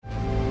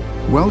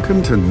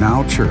Welcome to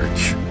Now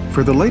Church.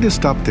 For the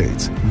latest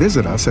updates,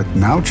 visit us at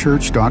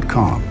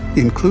nowchurch.com,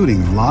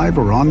 including live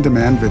or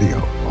on-demand video,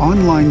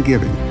 online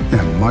giving,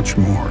 and much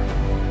more.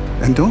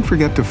 And don't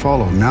forget to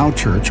follow Now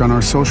Church on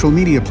our social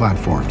media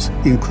platforms,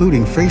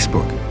 including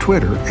Facebook,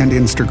 Twitter, and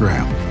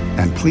Instagram.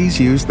 And please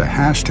use the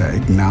hashtag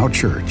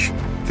NowChurch.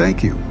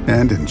 Thank you,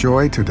 and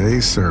enjoy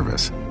today's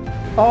service.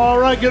 All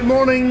right, good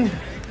morning,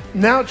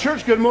 Now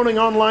Church. Good morning,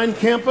 online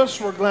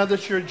campus. We're glad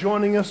that you're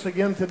joining us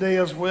again today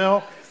as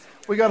well.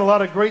 We got a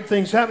lot of great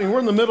things happening. We're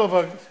in the middle of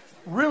a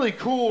really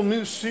cool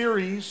new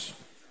series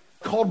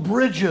called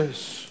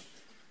Bridges.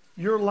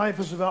 Your life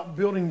is about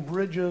building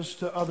bridges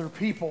to other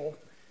people,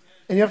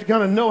 and you have to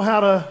kind of know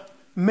how to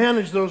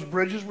manage those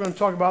bridges. We're going to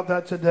talk about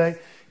that today.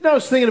 You know, I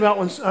was thinking about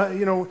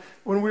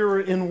when we were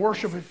in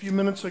worship a few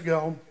minutes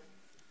ago,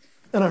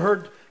 and I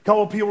heard a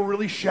couple of people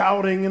really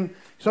shouting, and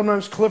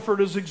sometimes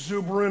Clifford is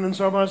exuberant, and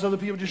sometimes other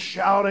people just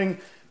shouting,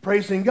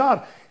 praising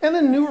God. And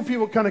then newer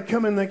people kind of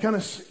come in, they kind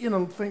of,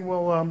 think,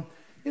 well,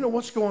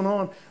 what's going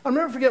on? I'll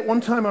never forget one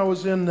time I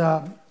was in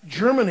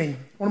Germany,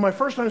 one of my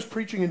first times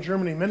preaching in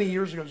Germany many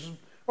years ago, this was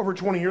over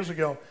 20 years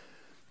ago.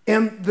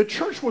 And the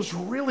church was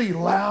really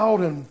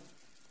loud and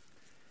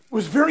it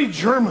was very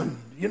German.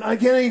 I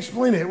can't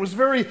explain it. It was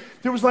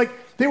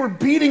they were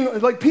beating,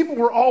 like people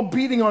were all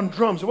beating on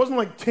drums. It wasn't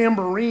like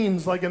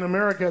tambourines like in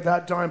America at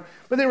that time,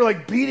 but they were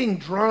like beating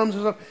drums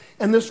and stuff.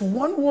 And this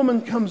one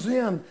woman comes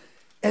in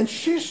and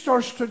she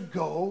starts to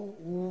go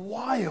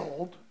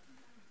wild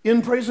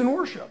in praise and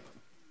worship.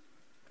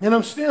 And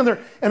I'm standing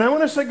there, and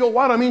when I say go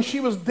wild, I mean she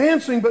was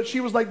dancing, but she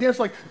was like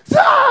dancing like,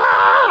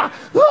 ah!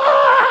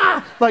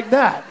 Ah! Like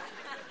that.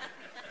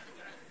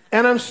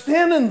 And I'm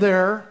standing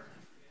there,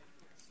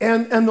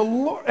 and the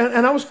Lord,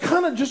 and I was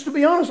kind of, just to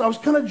be honest, I was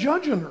kind of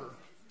judging her.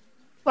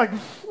 Like,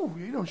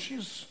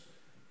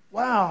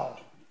 wow,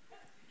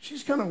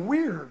 she's kind of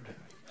weird.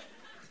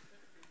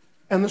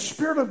 And the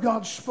Spirit of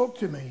God spoke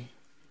to me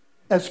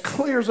as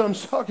clear as I'm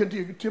talking to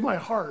you, to my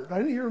heart. I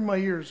didn't hear it in my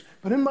ears,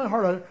 but in my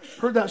heart, I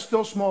heard that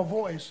still small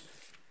voice.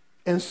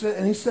 And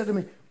he said to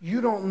me,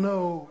 you don't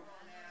know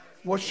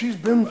what she's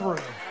been through.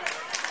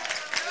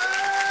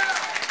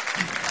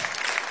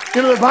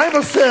 The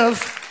Bible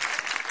says,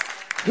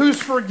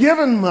 who's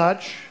forgiven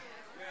much,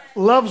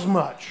 loves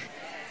much.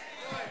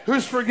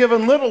 Who's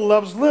forgiven little,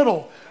 loves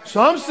little.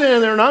 So I'm standing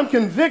there and I'm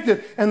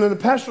convicted. And then the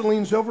pastor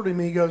leans over to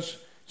me, he goes,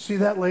 see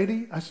that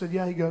lady? I said,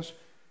 yeah. He goes,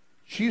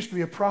 she used to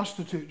be a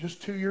prostitute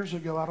just 2 years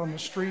ago out on the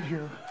street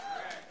here.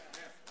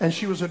 And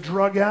she was a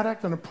drug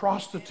addict and a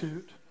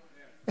prostitute.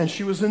 And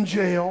she was in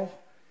jail.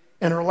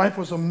 And her life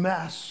was a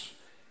mess.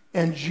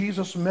 And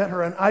Jesus met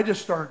her. And I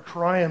just started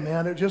crying,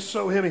 man. It just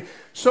so hit me.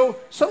 So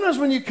sometimes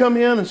when you come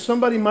in and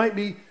somebody might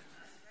be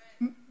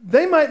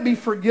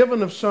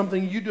forgiven of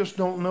something, you just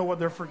don't know what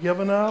they're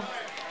forgiven of.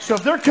 So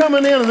if they're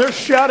coming in and they're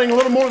shouting a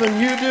little more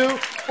than you do,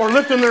 or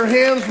lifting their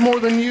hands more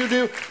than you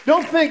do,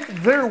 don't think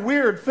they're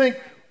weird. Think,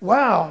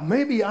 wow,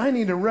 maybe I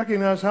need to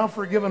recognize how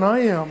forgiven I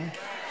am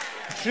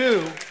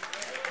too,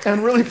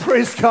 and really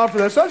praise God for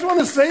that. So I just want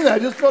to say that. I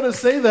just want to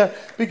say that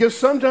because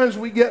sometimes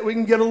we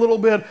can get a little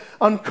bit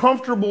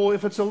uncomfortable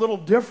if it's a little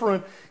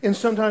different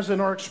sometimes in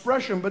our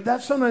expression. But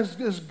that sometimes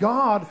is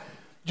God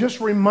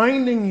just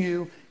reminding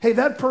you, hey,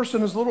 that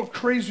person is a little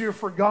crazier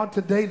for God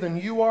today than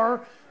you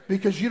are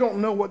because you don't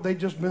know what they've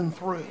just been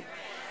through.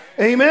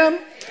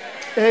 Amen?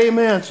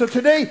 Amen. So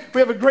today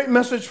we have a great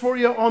message for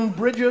you on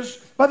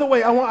bridges. By the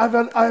way,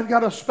 I've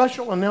got a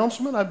special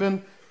announcement. I've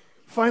been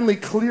finally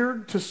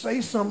cleared to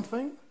say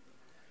something,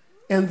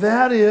 and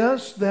that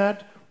is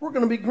that we're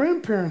going to be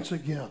grandparents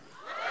again.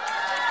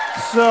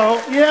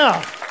 So,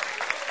 yeah.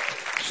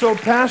 So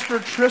Pastor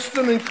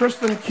Tristan and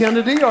Kristen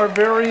Kennedy, our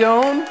very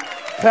own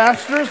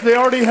pastors, they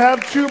already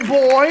have 2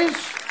 boys.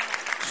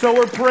 So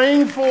we're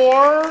praying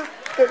for,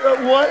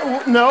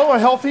 a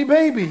healthy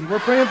baby. We're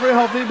praying for a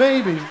healthy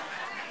baby.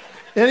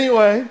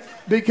 Anyway,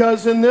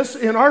 because in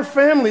our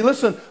family,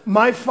 listen,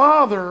 my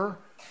father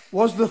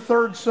was the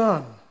 3rd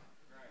son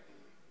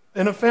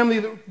in a family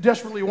that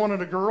desperately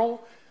wanted a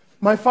girl.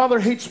 My father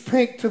hates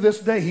pink to this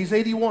day. He's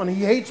 81.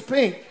 He hates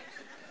pink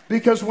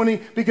because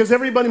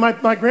everybody,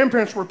 my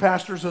grandparents were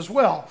pastors as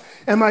well.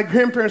 And my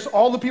grandparents,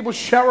 all the people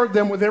showered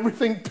them with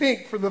everything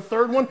pink for the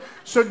 3rd one.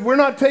 So we're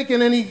not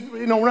taking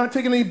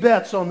any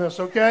bets on this,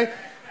 okay?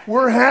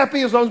 We're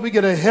happy as long as we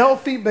get a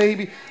healthy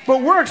baby.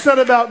 But we're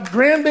excited about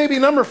grandbaby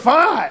number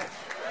 5.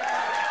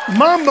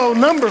 Mambo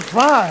number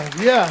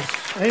 5. Yes.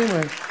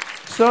 Amen.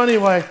 So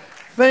anyway,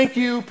 thank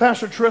you,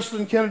 Pastor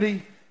Tristan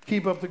Kennedy.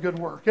 Keep up the good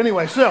work.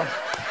 Anyway,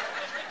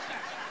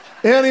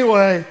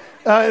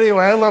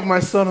 I love my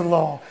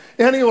son-in-law.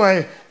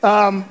 Anyway,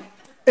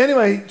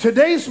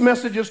 today's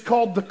message is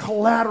called The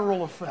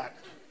Collateral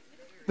Effect.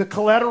 The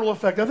Collateral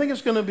Effect. I think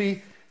it's going to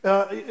be,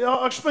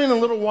 I'll explain in a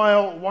little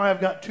while why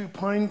I've got 2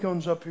 pine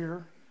cones up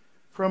here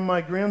from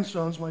my 2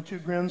 grandsons,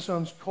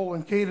 Cole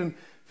and Caden,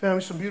 found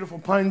me some beautiful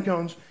pine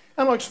cones.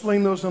 And I'll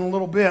explain those in a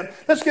little bit.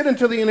 Let's get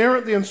into the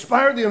inerrant, the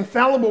inspired, the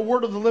infallible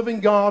word of the living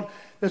God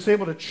that's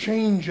able to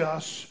change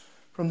us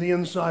from the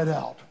inside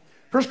out.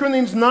 1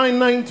 Corinthians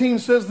 9:19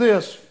 says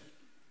this,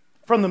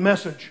 from the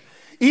Message.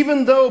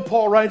 Even though,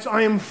 Paul writes,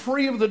 I am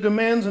free of the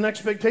demands and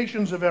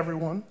expectations of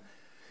everyone,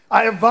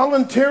 I have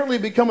voluntarily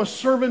become a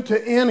servant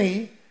to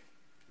any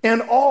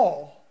and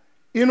all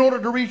in order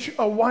to reach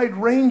a wide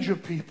range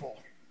of people.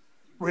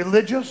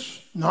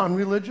 Religious,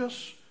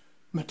 non-religious,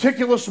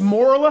 meticulous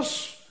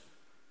moralists,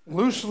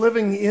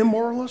 loose-living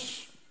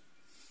immoralists,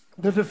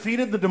 the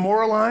defeated, the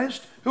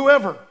demoralized,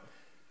 whoever.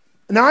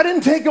 Now, I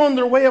didn't take on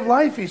their way of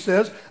life, he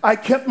says. I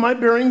kept my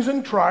bearings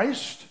in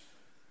Christ,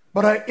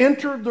 but I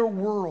entered their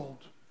world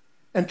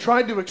and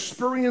tried to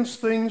experience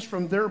things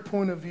from their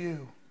point of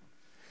view.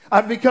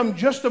 I've become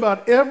just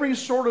about every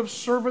sort of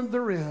servant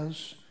there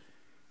is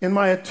in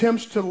my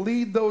attempts to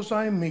lead those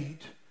I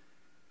meet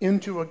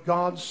into a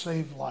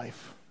God-saved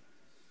life.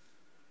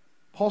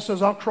 Paul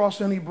says, I'll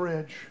cross any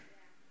bridge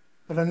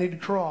that I need to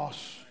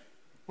cross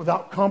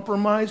without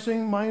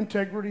compromising my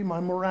integrity, my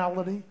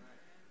morality.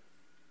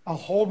 I'll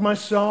hold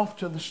myself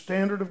to the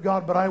standard of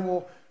God, but I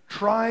will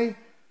try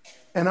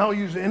and I'll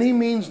use any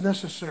means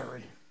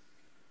necessary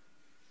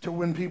to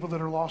win people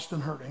that are lost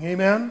and hurting.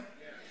 Amen?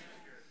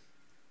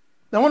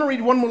 Now, I want to read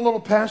one more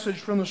little passage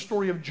from the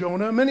story of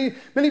Jonah. Many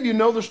of you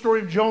know the story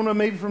of Jonah,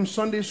 maybe from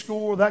Sunday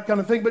school or that kind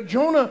of thing. But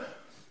Jonah,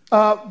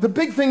 the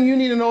big thing you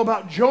need to know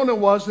about Jonah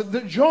was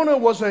that Jonah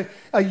was a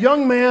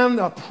young man,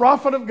 a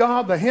prophet of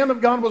God. The hand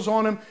of God was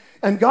on him.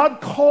 And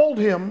God called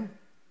him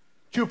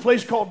to a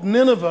place called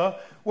Nineveh,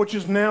 which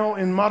is now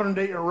in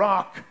modern-day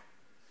Iraq.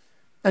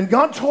 And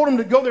God told him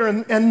to go there.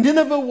 And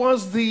Nineveh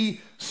was the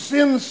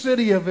sin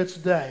city of its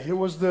day. It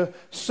was the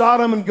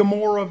Sodom and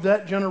Gomorrah of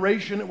that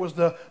generation. It was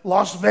the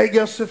Las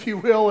Vegas, if you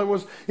will.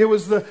 It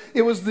was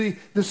the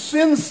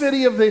sin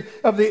city of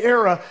the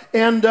era.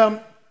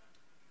 And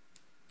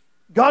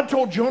God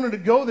told Jonah to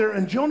go there,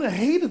 and Jonah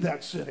hated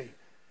that city.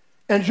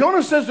 And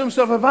Jonah says to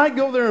himself, if I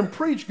go there and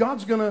preach,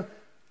 God's going to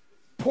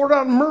pour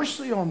out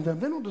mercy on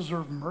them. They don't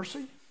deserve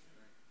mercy.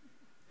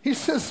 He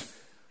says,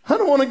 I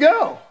don't want to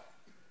go.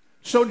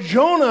 So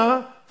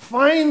Jonah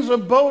finds a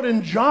boat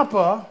in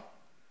Joppa,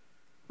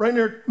 right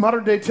near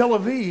modern-day Tel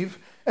Aviv,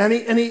 and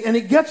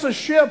he gets a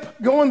ship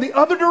going the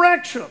other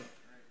direction.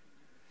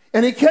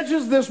 And he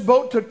catches this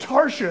boat to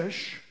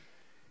Tarshish.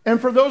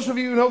 And for those of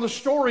you who know the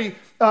story,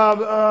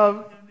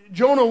 Jonah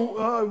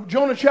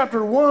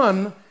chapter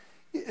 1,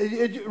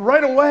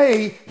 right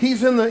away,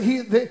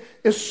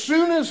 as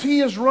soon as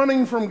he is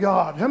running from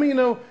God. How many of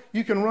you know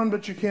you can run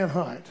but you can't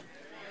hide?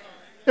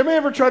 Anybody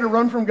ever tried to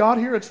run from God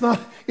here?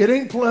 It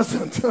ain't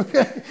pleasant,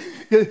 okay?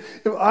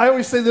 I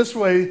always say this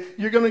way,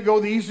 you're going to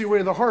go the easy way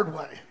or the hard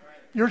way.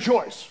 Your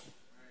choice.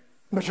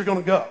 But you're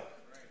going to go.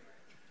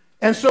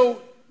 And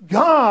so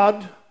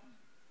God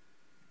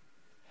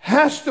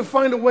has to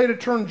find a way to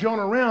turn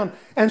Jonah around.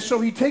 And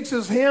so he takes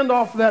his hand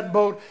off that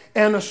boat,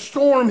 and a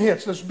storm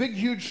hits. This big,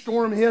 huge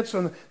storm hits,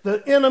 and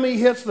the enemy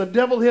hits, the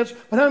devil hits.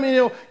 But how many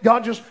know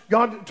God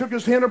took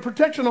his hand of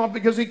protection off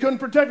because he couldn't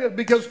protect it,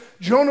 because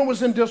Jonah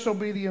was in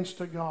disobedience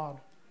to God.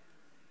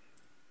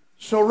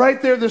 So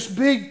right there, this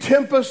big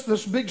tempest,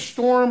 this big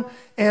storm,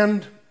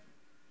 and,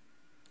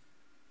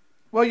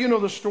 well, you know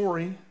the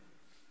story.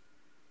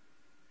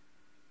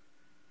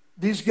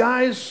 These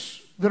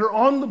guys that are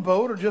on the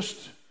boat are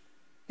just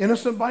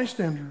innocent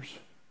bystanders.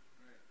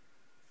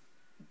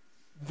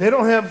 They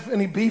don't have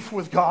any beef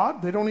with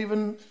God. They don't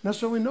even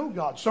necessarily know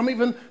God. Some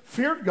even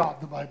feared God,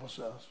 the Bible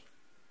says.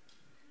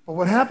 But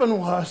what happened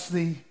was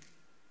the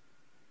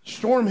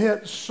storm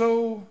hit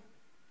so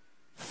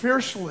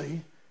fiercely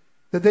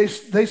that they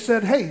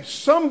said, hey,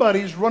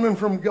 somebody's running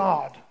from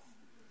God.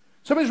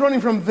 Somebody's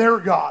running from their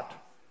God.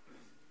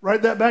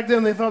 Right? That back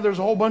then they thought there was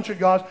a whole bunch of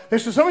gods. They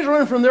said, somebody's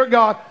running from their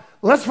God.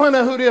 Let's find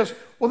out who it is.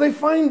 Well, they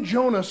find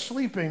Jonah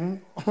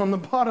sleeping on the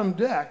bottom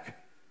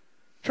deck,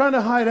 trying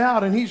to hide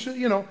out. And he's,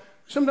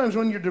 sometimes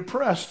when you're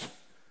depressed,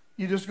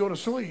 you just go to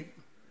sleep.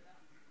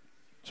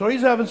 So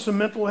he's having some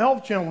mental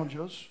health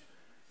challenges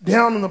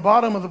down in the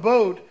bottom of the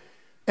boat.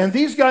 And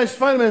these guys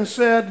find him and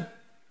said,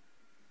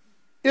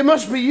 it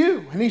must be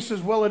you. And he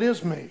says, well, it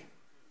is me.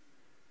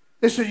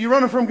 They said, you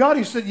running from God?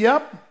 He said,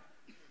 yep.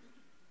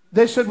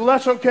 They said, well,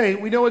 that's okay.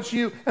 We know it's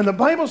you. And the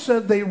Bible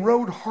said they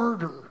rowed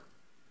harder.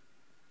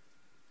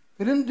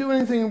 They didn't do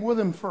anything with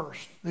him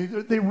first.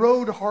 They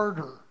rowed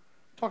harder.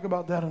 Talk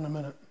about that in a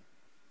minute.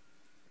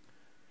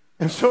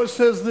 And so it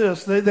says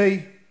this.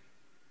 They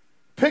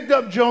picked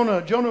up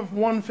Jonah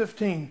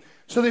 1:15.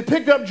 So they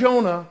picked up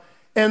Jonah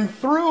and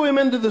threw him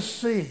into the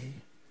sea.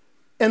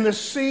 And the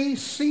sea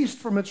ceased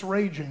from its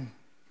raging.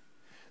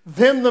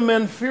 Then the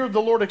men feared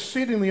the Lord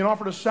exceedingly and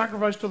offered a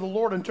sacrifice to the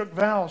Lord and took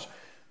vows.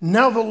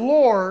 Now the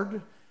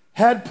Lord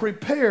had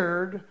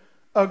prepared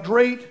a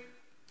great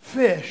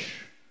fish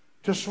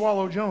to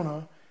swallow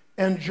Jonah,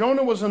 and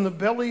Jonah was in the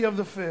belly of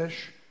the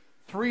fish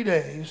 3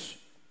 days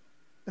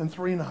and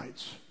 3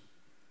 nights.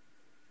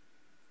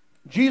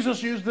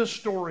 Jesus used this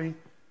story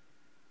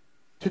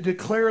to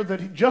declare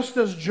that just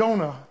as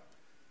Jonah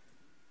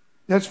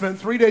had spent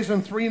 3 days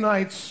and 3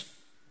 nights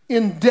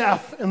in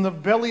death in the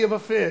belly of a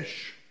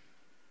fish,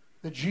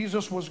 that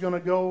Jesus was going to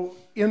go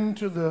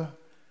into the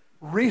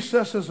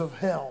recesses of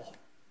hell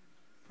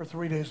for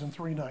 3 days and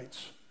 3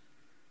 nights.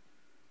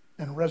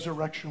 and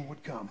resurrection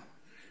would come.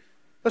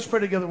 Let's pray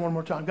together one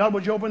more time. God,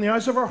 would you open the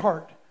eyes of our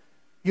heart,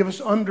 give us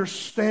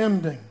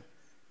understanding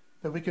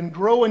that we can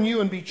grow in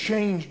you and be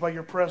changed by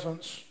your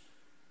presence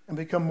and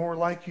become more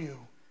like you.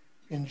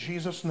 In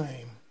Jesus'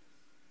 name,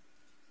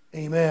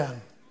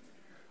 amen.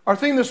 Our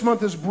theme this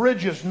month is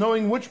bridges,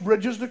 knowing which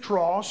bridges to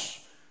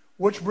cross,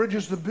 which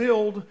bridges to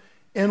build,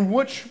 and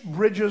which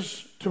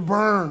bridges to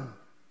burn.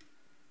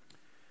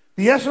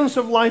 The essence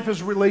of life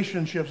is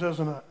relationships,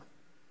 isn't it?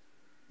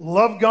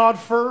 Love God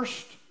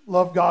first,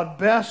 love God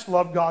best,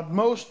 love God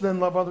most, then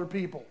love other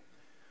people.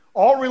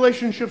 All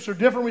relationships are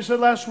different. We said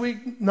last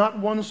week, not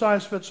one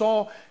size fits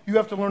all. You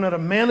have to learn how to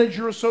manage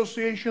your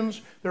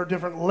associations. There are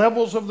different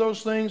levels of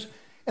those things.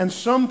 And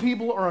some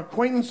people are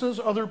acquaintances,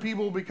 other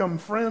people will become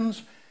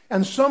friends,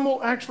 and some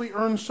will actually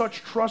earn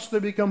such trust they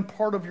become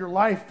part of your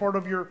life, part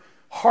of your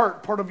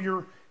heart, part of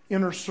your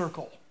inner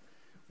circle.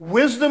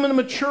 Wisdom and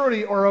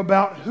maturity are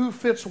about who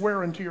fits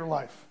where into your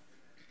life.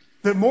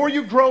 The more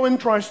you grow in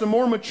Christ, the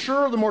more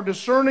mature, the more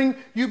discerning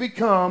you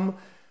become,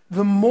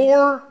 the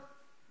more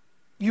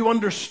you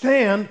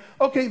understand,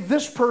 okay,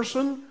 this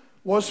person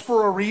was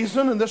for a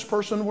reason and this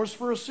person was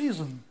for a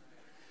season.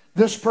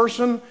 This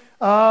person,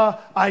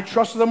 I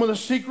trusted them with a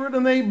secret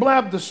and they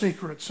blabbed the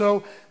secret.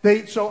 So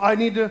I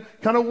need to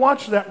kind of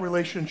watch that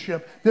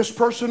relationship. This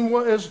person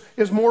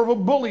is more of a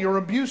bully or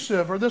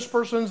abusive, or this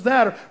person's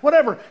that, or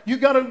whatever. You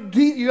got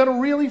to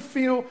really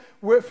feel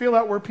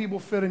out where people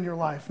fit in your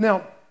life.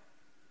 Now,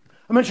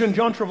 I mentioned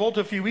John Travolta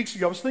a few weeks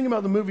ago. I was thinking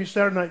about the movie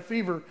Saturday Night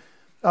Fever.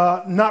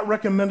 Not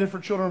recommended for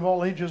children of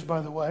all ages,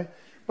 by the way.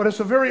 But it's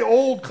a very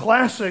old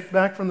classic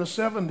back from the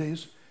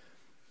 70s.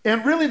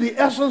 And really the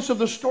essence of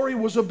the story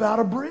was about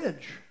a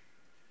bridge.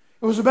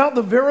 It was about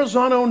the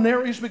Verrazano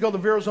Narrows, used to be called the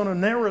Verrazano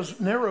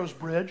Narrows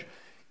Bridge.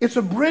 It's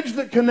a bridge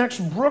that connects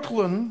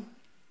Brooklyn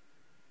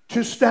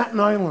to Staten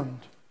Island.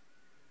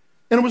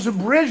 And it was a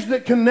bridge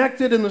that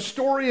connected, in the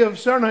story of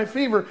Saturday Night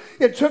Fever,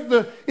 it took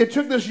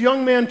this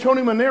young man,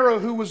 Tony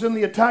Manero, who was in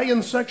the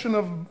Italian section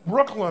of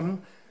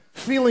Brooklyn,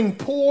 feeling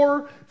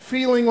poor,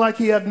 feeling like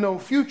he had no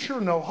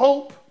future, no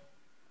hope.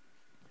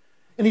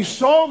 And he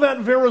saw that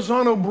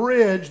Verrazano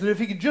Bridge, that if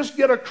he could just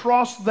get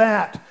across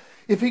that,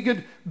 if he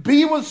could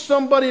be with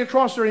somebody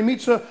across there, he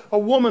meets a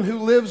woman who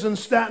lives in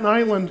Staten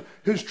Island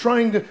who's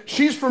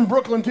she's from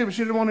Brooklyn too, but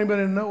she didn't want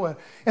anybody to know it.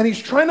 And he's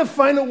trying to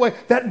find a way.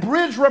 That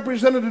bridge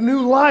represented a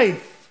new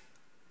life,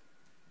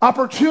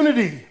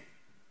 opportunity.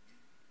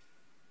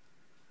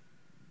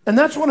 And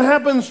that's what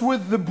happens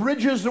with the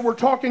bridges that we're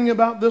talking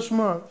about this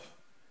month.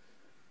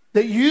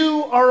 That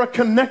you are a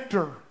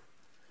connector.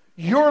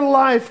 Your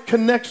life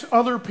connects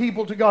other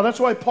people to God.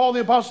 That's why Paul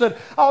the Apostle said,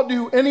 I'll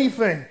do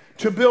anything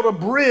to build a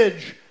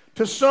bridge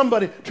to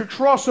somebody, to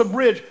cross a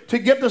bridge, to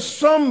get to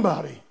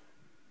somebody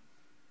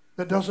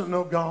that doesn't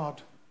know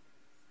God.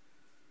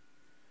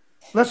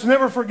 Let's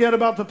never forget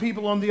about the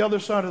people on the other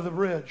side of the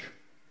bridge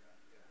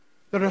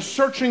that are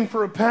searching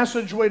for a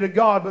passageway to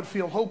God but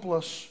feel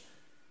hopeless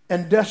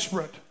and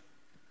desperate.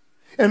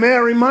 And may I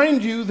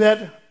remind you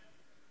that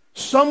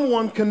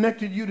someone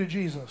connected you to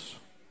Jesus.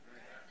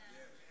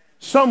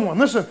 Someone.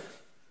 Listen,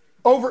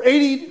 over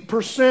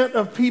 80%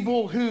 of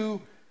people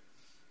who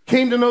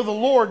came to know the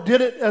Lord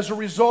did it as a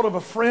result of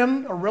a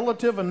friend, a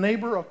relative, a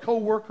neighbor, a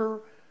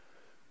co-worker,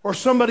 or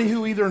somebody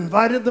who either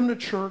invited them to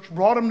church,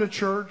 brought them to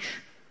church,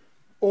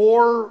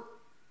 or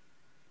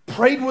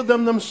prayed with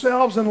them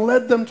themselves and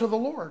led them to the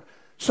Lord.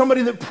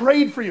 Somebody that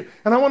prayed for you.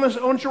 And I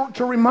want you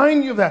to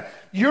remind you of that.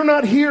 You're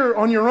not here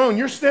on your own.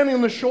 You're standing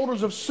on the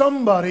shoulders of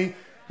somebody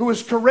who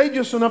was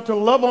courageous enough to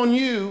love on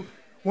you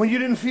when you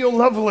didn't feel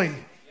lovely.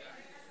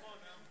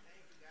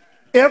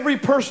 Every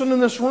person in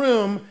this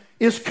room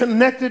is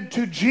connected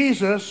to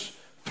Jesus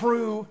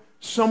through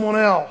someone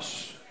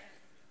else.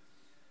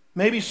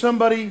 Maybe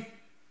somebody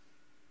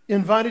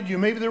invited you.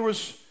 Maybe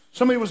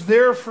somebody was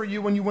there for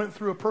you when you went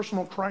through a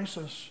personal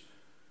crisis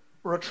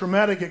or a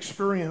traumatic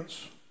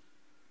experience,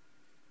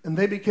 and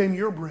they became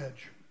your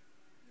bridge.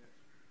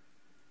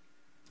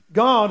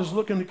 God is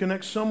looking to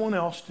connect someone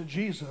else to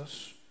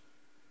Jesus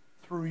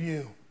through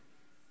you.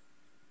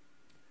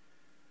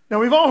 Now,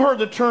 we've all heard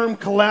the term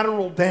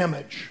collateral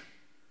damage.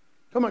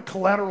 Talking about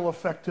collateral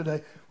effect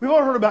today. We've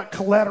all heard about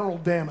collateral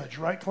damage,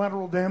 right?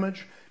 Collateral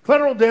damage.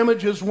 Collateral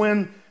damage is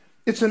when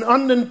it's an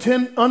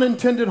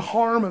unintended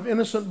harm of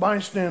innocent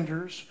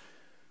bystanders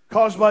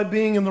caused by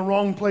being in the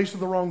wrong place at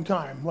the wrong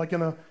time, like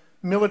in a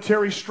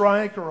military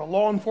strike or a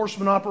law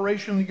enforcement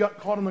operation, you got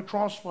caught in the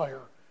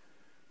crossfire.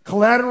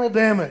 Collateral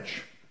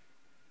damage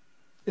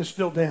is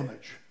still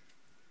damage.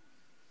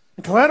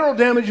 And collateral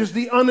damage is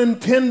the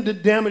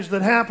unintended damage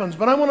that happens.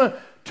 But I want to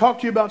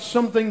talk to you about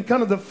something,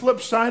 kind of the flip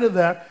side of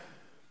that.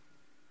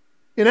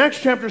 In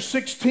Acts chapter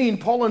 16,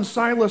 Paul and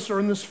Silas are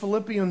in this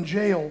Philippian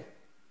jail.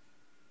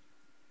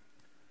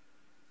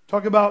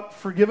 Talk about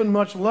forgiven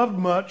much, loved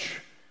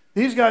much.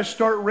 These guys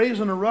start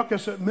raising a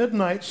ruckus at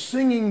midnight,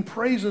 singing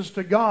praises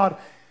to God,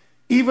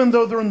 even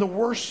though they're in the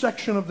worst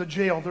section of the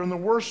jail. They're in the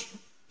worst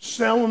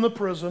cell in the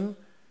prison,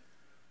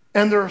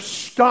 and they're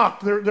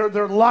stocked.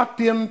 They're locked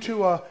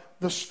into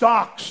the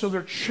stocks, so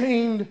they're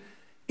chained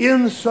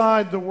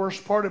inside the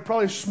worst part. It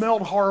probably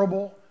smelled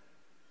horrible.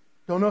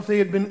 Don't know if they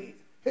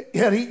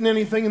had eaten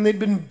anything, and they'd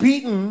been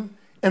beaten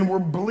and were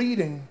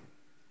bleeding.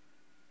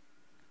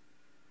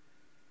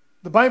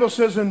 The Bible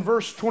says in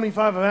verse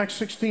 25 of Acts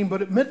 16,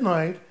 but at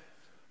midnight,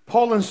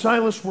 Paul and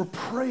Silas were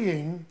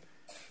praying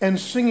and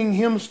singing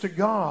hymns to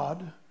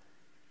God,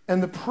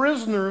 and the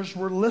prisoners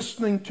were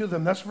listening to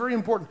them. That's very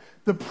important.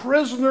 The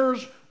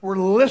prisoners were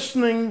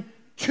listening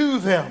to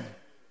them.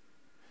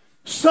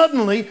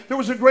 Suddenly, there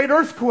was a great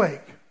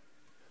earthquake,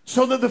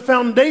 so that the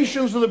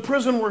foundations of the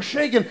prison were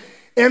shaken,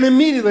 and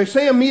immediately,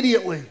 say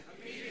immediately.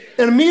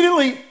 And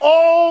immediately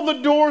all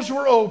the doors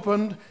were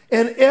opened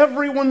and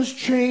everyone's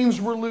chains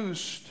were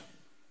loosed.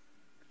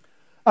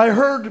 I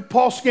heard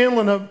Paul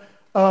Scanlon,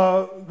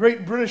 a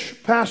great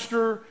British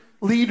pastor,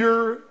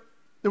 leader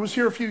that was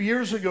here a few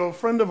years ago, a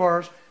friend of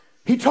ours.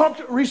 He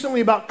talked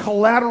recently about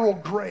collateral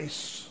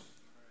grace.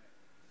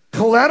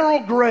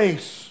 Collateral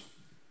grace.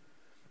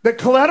 That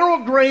collateral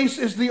grace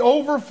is the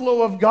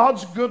overflow of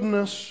God's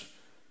goodness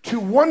to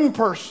one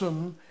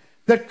person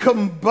that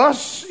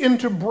combusts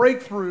into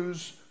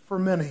breakthroughs for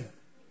many.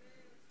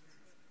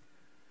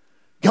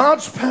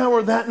 God's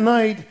power that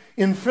night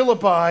in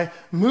Philippi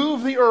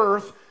moved the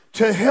earth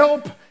to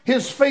help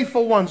his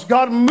faithful ones.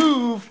 God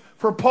moved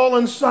for Paul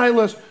and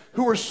Silas,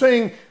 who were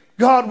saying,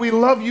 God, we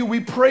love you, we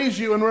praise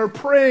you, and we're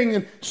praying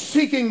and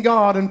seeking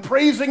God and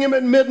praising him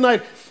at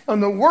midnight on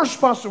the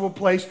worst possible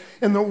place,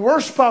 in the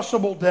worst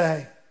possible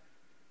day.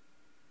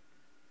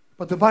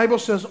 But the Bible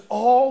says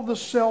all the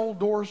cell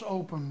doors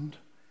opened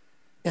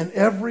and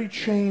every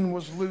chain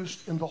was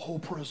loosed in the whole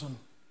prison.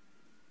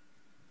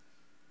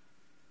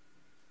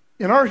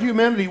 In our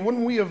humanity,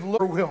 wouldn't we have looked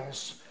for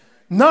wills?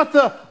 Not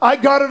the, I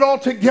got it all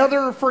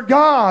together for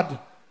God,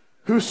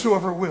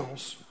 whosoever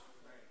wills.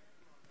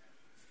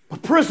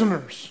 But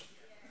prisoners,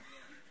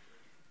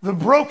 the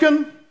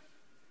broken,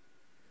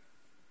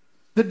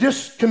 the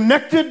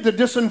disconnected, the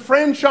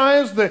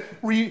disenfranchised, the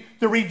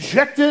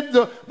rejected,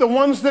 the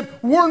ones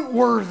that weren't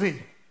worthy.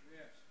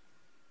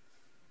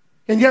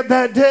 And yet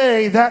that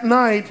day, that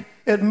night,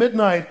 at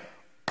midnight,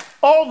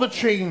 all the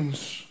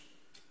chains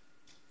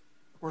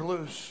were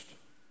loosed.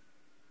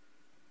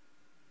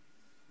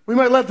 We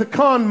might let the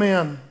con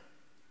man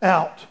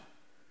out.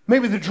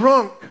 Maybe the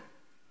drunk.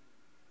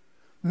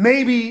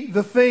 Maybe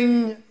the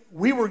thing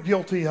we were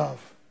guilty of.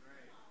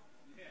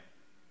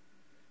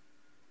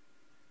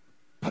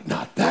 But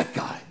not that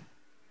guy.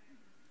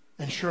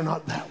 And sure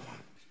not that one.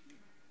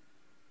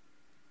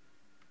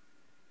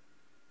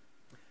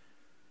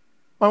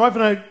 My wife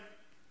and I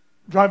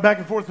drive back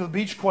and forth to the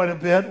beach quite a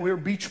bit. We're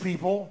beach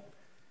people.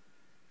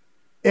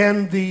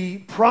 And the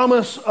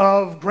promise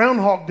of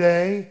Groundhog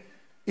Day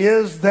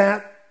is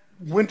that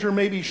winter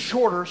may be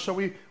shorter. So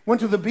we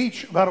went to the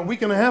beach about a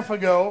week and a half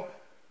ago,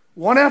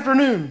 one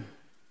afternoon.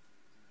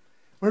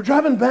 We were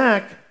driving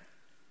back,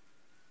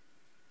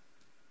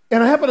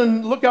 and I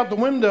happened to look out the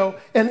window,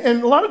 and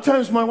a lot of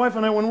times my wife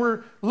and I, when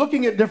we're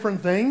looking at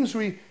different things,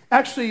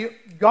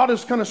 God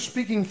is kind of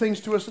speaking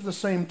things to us at the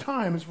same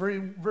time. It's very,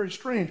 very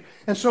strange.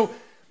 And so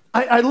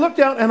I looked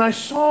out and I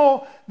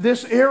saw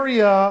this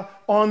area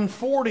on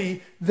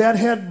 40 that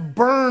had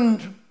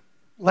burned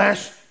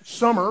last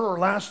summer or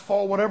last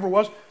fall, whatever it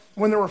was,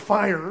 when there were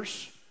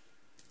fires.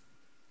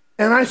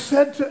 And I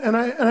said to,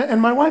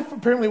 and my wife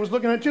apparently was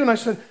looking at it too, and I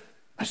said,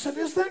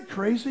 isn't that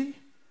crazy?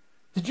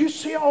 Did you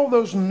see all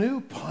those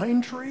new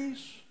pine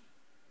trees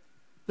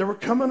that were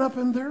coming up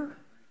in there?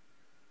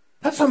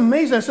 That's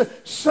amazing. I said,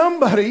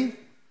 somebody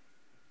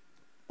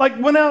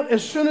went out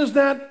as soon as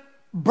that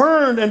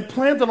burned and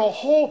planted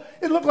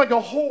it looked like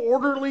a whole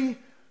orderly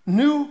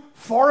new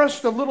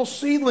forest of little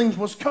seedlings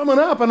was coming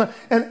up.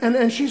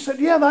 And she said,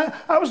 yeah,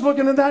 I was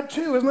looking at that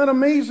too. Isn't that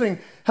amazing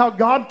how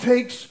God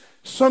takes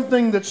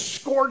something that's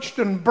scorched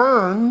and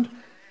burned,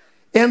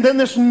 and then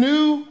this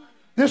new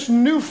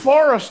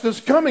forest is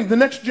coming. The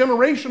next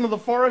generation of the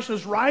forest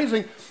is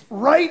rising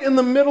right in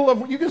the middle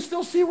of, you can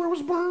still see where it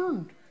was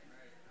burned.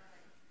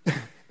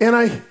 And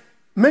I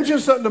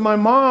mentioned something to my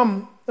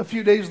mom a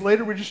few days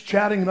later. We were just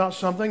chatting about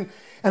something,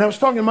 and I was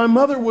talking. My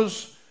mother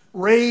was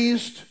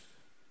raised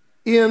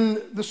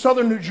in the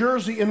southern New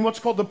Jersey, in what's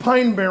called the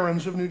Pine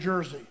Barrens of New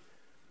Jersey,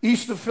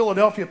 east of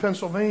Philadelphia,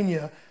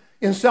 Pennsylvania.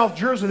 In South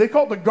Jersey, they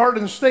call it the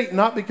Garden State,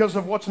 not because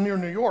of what's near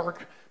New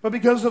York, but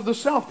because of the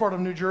south part of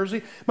New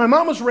Jersey. My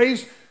mom was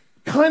raised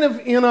kind of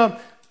in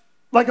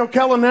like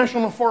Ocala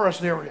National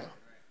Forest area.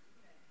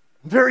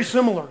 Very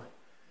similar.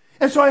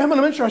 And so I happened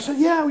to mention, I said,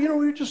 yeah, we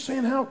were just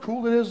saying how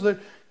cool it is that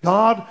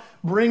God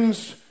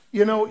brings,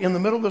 in the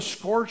middle of the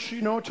scorch, I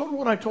told her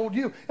what I told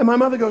you. And my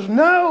mother goes,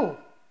 no,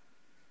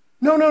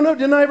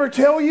 didn't I ever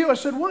tell you? I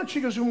said, what? She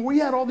goes, we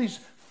had all these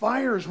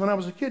fires when I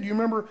was a kid. You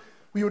remember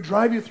we would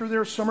drive you through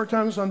there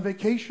summertimes on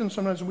vacation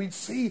sometimes, and we'd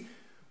see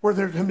where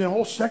there had been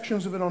whole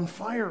sections of it on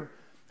fire.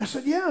 I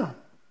said, yeah.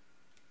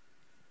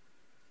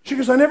 She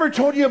goes, I never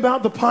told you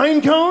about the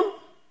pine cone?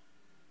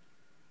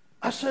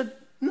 I said,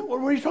 no, what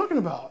are you talking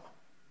about?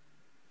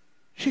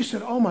 She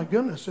said, oh my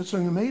goodness, it's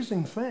an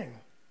amazing thing.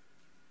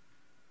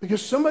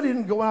 Because somebody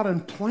didn't go out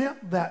and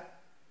plant that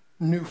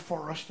New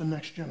Forest, the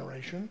next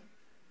generation.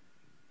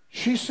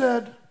 She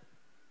said,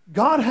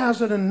 God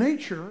has it in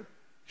nature.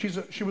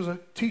 She was a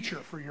teacher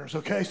for years,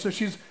 okay? So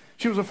she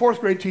was a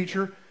fourth grade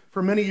teacher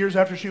for many years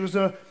after she was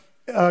a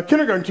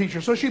kindergarten teacher.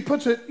 So she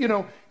puts it, in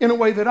a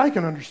way that I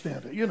can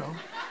understand it,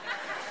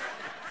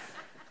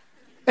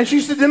 And she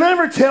said, didn't I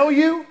ever tell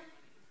you?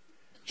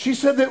 She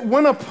said that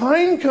when a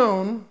pine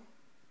cone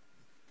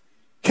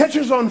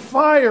catches on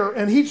fire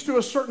and heats to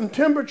a certain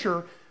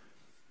temperature,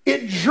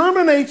 it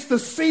germinates the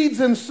seeds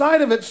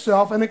inside of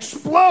itself and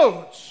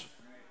explodes.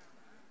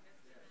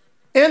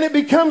 And it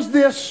becomes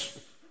this,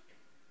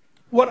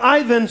 what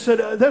I then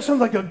said, that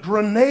sounds like a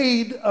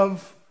grenade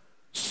of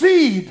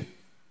seed.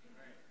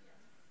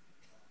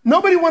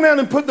 Nobody went out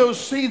and put those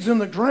seeds in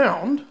the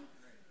ground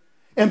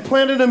and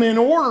planted them in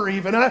order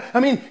even. I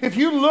mean, if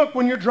you look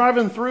when you're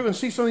driving through and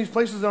see some of these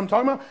places that I'm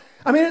talking about,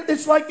 I mean,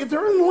 it's like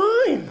they're in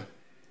line.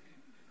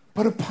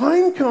 But a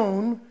pine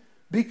cone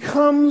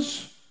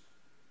becomes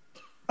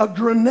a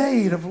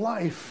grenade of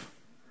life.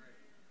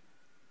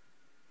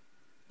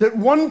 That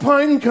one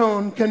pine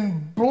cone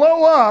can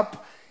blow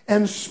up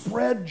and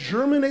spread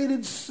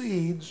germinated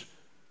seeds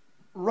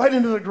right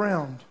into the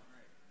ground.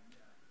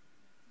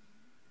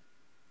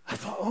 I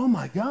thought, oh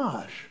my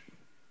gosh.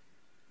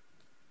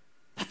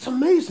 That's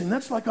amazing.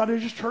 That's like what I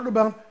just heard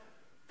about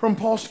from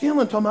Paul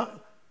Scanlon talking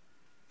about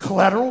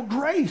collateral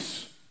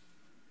grace.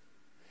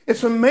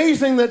 It's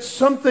amazing that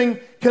something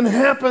can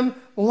happen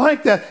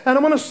like that. And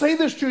I'm going to say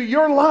this to you.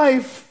 Your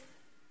life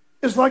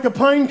is like a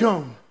pine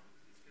cone.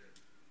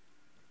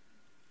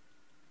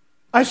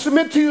 I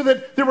submit to you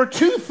that there were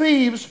two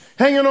thieves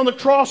hanging on the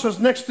crosses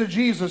next to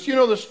Jesus. You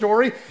know the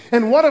story.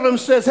 And one of them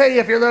says, hey,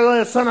 if you're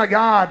the Son of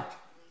God,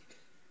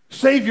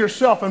 save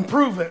yourself and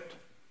prove it.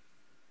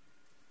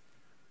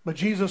 But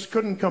Jesus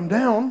couldn't come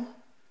down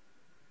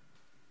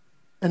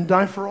and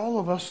die for all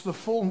of us the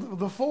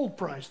full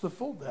price, the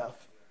full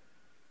death.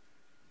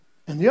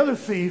 And the other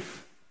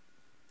thief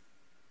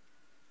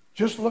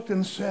just looked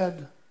and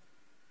said,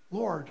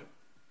 Lord,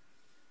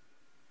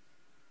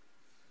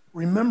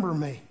 remember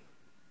me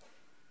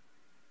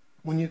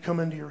when you come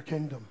into your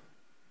kingdom.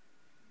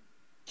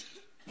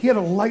 He had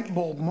a light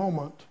bulb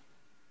moment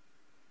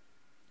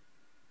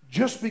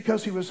just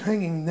because he was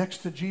hanging next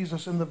to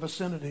Jesus in the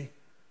vicinity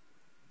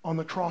on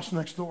the cross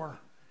next door.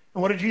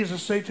 And what did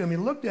Jesus say to him? He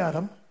looked at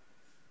him.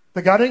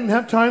 The guy didn't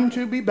have time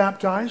to be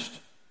baptized.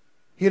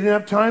 He didn't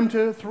have time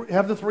to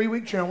have the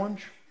 3-week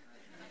challenge.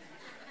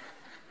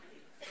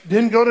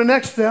 Didn't go to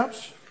next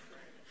steps.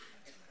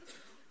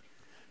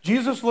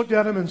 Jesus looked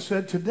at him and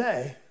said,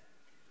 today,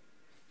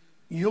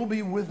 you'll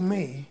be with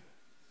me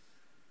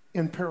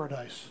in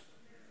paradise.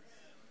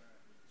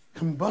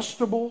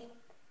 Combustible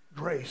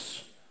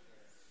grace.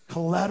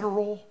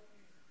 Collateral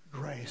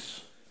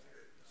grace.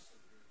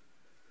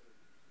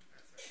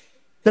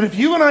 That if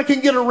you and I can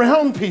get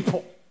around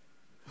people,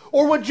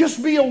 or would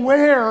just be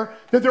aware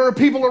that there are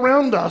people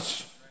around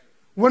us,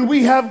 when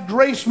we have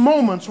grace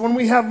moments, when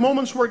we have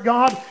moments where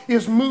God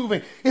is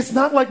moving, it's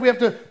not like we have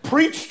to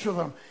preach to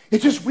them.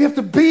 It's just we have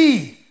to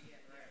be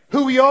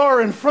who we are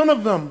in front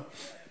of them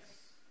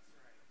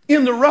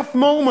in the rough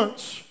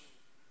moments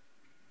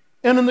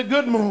and in the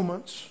good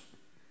moments.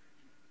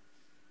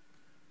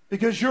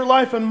 Because your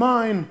life and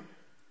mine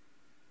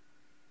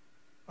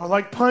are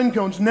like pine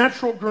cones,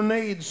 natural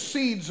grenades,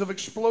 seeds of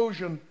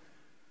explosion.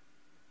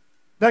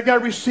 That guy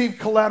received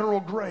collateral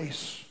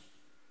grace,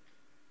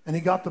 and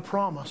he got the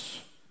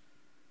promise.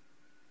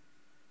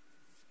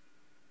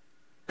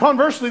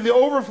 Conversely, the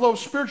overflow of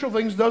spiritual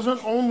things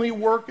doesn't only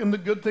work in the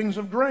good things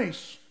of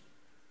grace.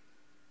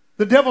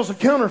 The devil's a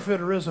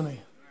counterfeiter, isn't he?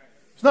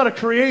 He's not a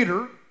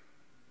creator.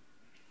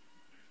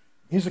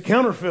 He's a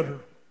counterfeiter,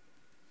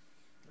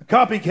 a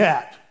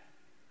copycat.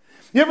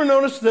 You ever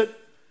notice that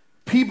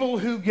people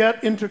who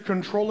get into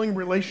controlling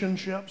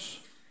relationships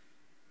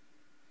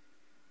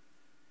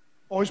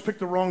always pick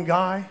the wrong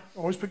guy,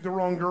 always pick the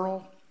wrong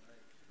girl,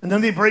 and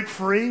then they break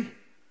free?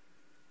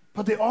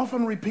 But they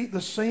often repeat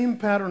the same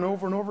pattern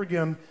over and over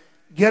again,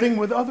 getting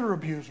with other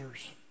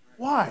abusers.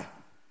 Why?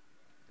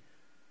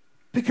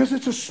 Because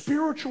it's a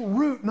spiritual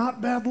root,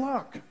 not bad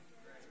luck.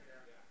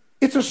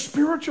 It's a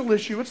spiritual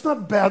issue. It's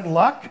not bad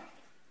luck.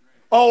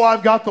 Oh,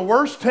 I've got the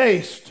worst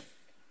taste.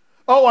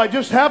 Oh, I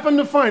just happened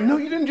to find. No,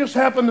 you didn't just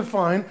happen to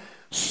find.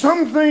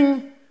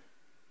 Something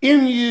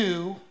in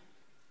you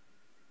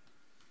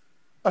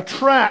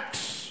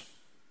attracts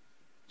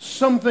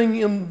something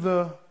in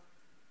the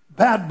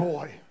bad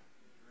boy.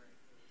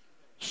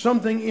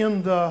 Something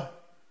in the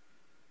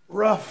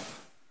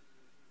rough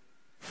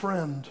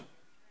friend.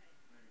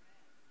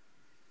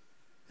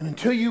 And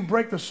until you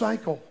break the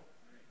cycle,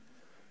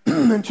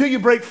 until you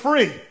break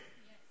free,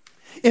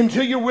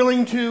 until you're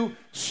willing to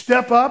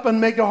step up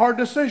and make a hard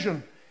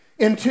decision,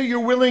 until you're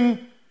willing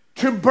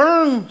to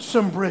burn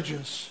some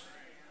bridges,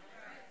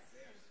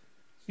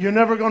 you're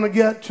never going to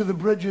get to the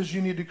bridges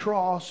you need to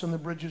cross and the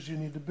bridges you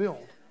need to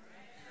build.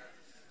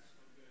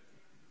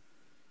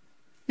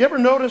 You ever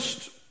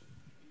noticed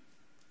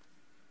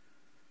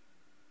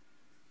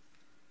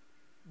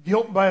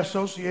guilt by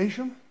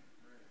association?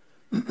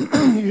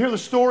 You hear the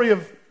story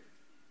of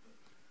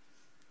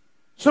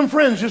some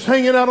friends just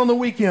hanging out on the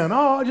weekend.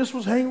 Oh, I just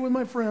was hanging with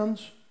my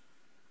friends.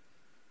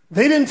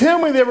 They didn't tell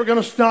me they were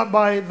going to stop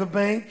by the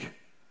bank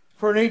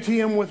for an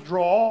ATM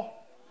withdrawal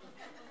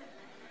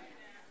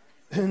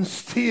and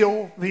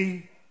steal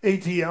the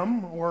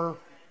ATM or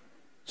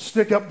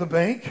stick up the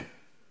bank.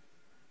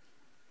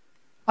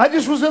 I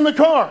just was in the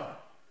car.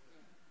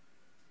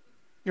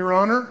 Your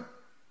Honor,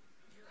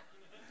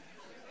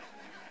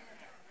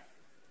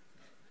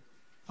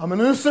 I'm an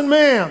innocent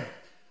man.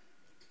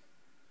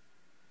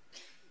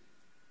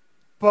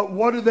 But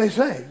what did they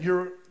say?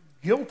 You're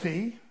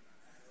guilty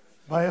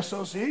by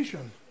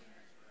association.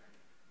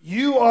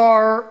 You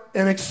are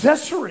an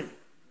accessory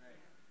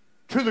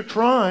to the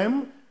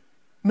crime,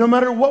 no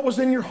matter what was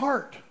in your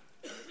heart.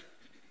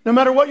 No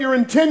matter what your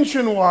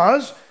intention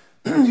was,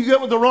 you get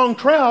with the wrong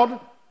crowd,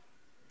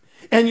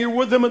 and you're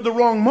with them at the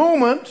wrong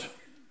moment,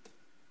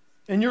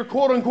 and your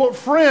quote-unquote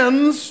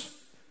friends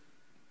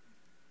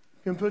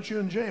can put you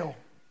in jail.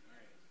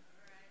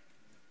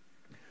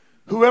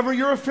 Whoever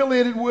you're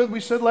affiliated with, we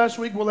said last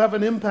week, will have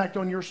an impact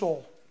on your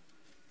soul.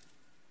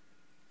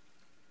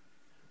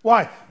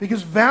 Why?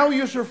 Because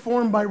values are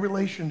formed by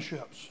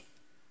relationships.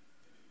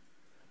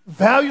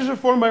 Values are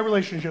formed by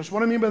relationships.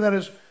 What I mean by that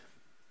is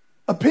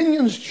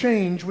opinions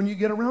change when you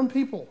get around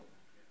people.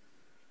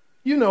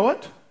 You know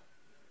it.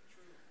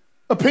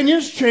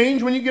 Opinions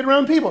change when you get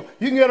around people.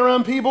 You can get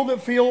around people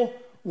that feel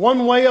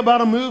one way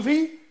about a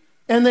movie,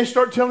 and they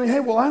start telling you, hey,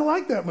 well, I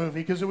like that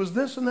movie because it was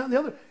this and that and the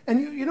other. And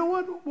you know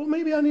what? Well,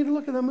 maybe I need to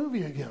look at that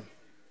movie again.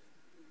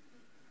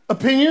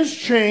 Opinions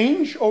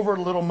change over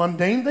little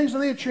mundane things,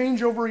 and they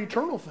change over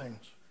eternal things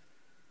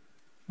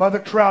by the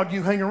crowd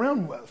you hang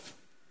around with.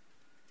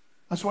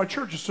 That's why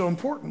church is so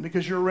important,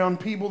 because you're around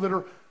people that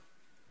are,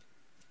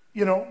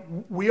 you know,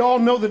 we all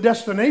know the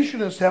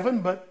destination is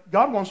heaven, but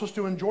God wants us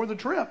to enjoy the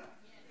trip.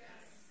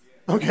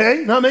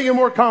 Okay? Not make it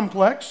more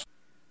complex.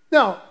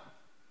 Now,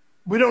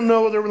 we don't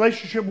know what their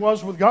relationship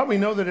was with God. We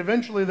know that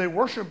eventually they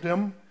worshiped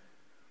Him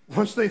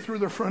once they threw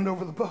their friend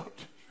over the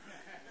boat.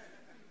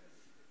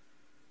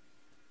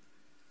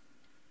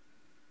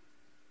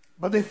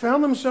 But they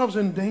found themselves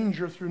in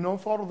danger through no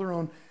fault of their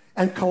own.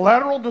 And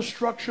collateral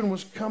destruction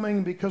was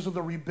coming because of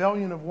the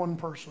rebellion of one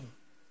person.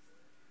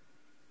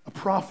 A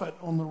prophet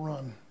on the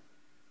run.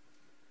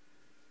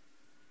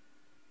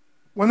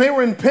 When they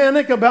were in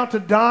panic about to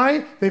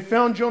die, they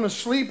found Jonah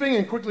sleeping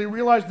and quickly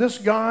realized this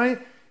guy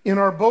in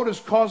our boat is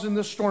causing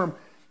this storm.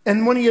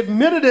 And when he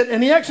admitted it,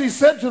 and he actually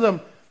said to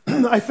them,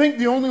 I think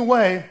the only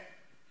way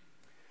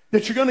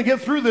that you're going to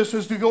get through this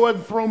is to go ahead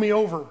and throw me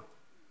over.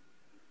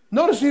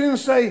 Notice he didn't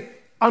say,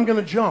 I'm going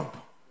to jump.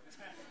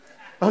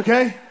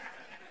 Okay?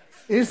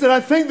 He said, I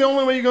think the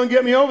only way you're going to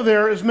get me over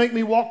there is make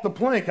me walk the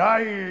plank.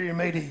 Aye,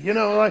 matey. You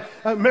know, like,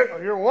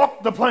 you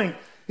walk the plank.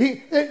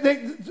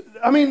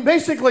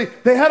 Basically,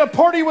 they had a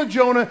party with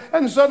Jonah,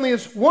 and suddenly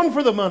it's 1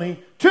 for the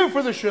money, 2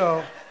 for the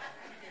show.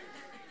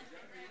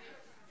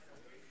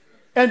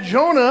 And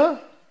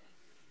Jonah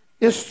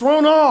is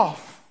thrown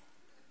off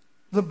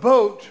the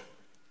boat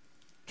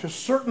to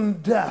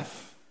certain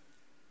death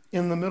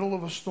in the middle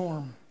of a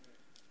storm.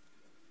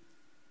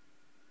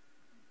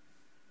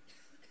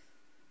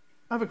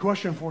 I have a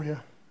question for you.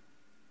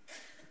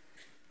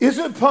 Is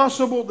it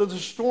possible that the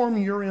storm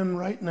you're in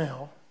right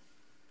now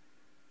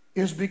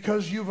is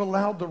because you've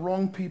allowed the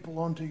wrong people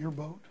onto your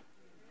boat?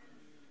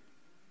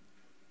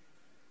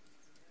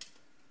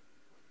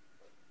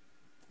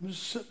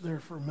 Just sit there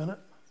for a minute.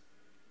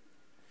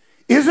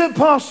 Is it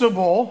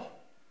possible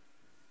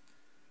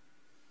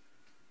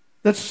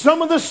that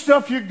some of the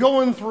stuff you're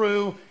going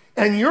through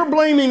and you're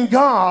blaming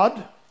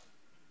God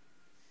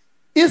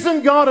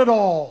isn't God at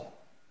all?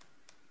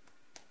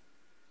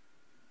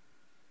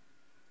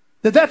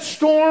 That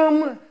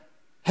storm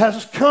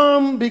has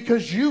come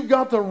because you've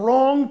got the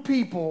wrong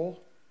people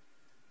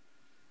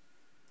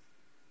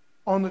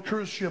on the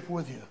cruise ship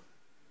with you.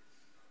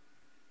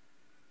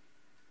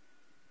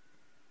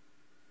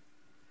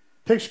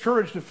 It takes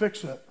courage to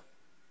fix it,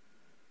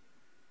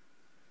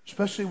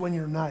 especially when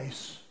you're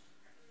nice.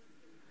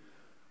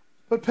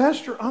 But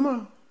Pastor, I'm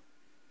a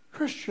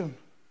Christian.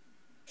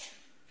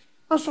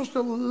 I'm supposed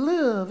to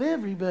love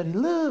everybody,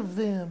 love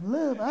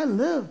them, I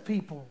love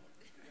people.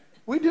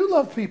 We do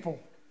love people.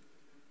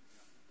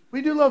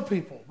 We do love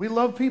people. We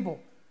love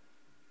people.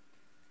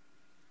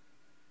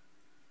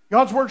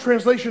 God's Word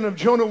translation of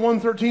Jonah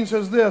 1:13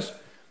 says this,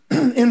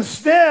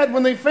 instead,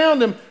 when they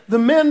found him, the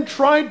men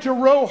tried to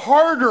row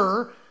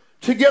harder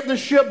to get the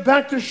ship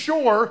back to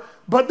shore,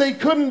 but they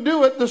couldn't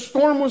do it. The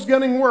storm was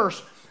getting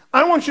worse.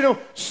 I want you to know,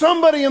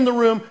 somebody in the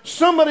room,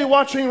 somebody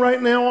watching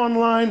right now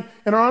online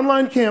in our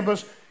online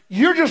campus,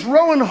 you're just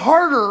rowing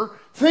harder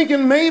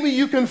thinking maybe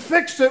you can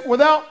fix it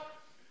without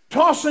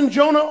tossing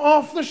Jonah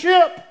off the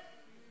ship.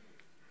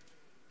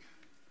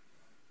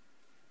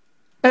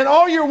 And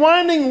all you're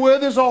winding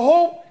with is a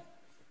whole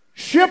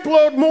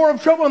shipload more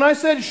of trouble. And I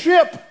said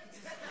ship.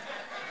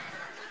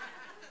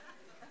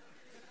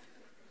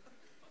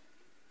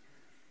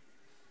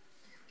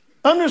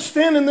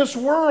 Understand, in this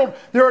world,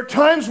 there are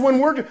times when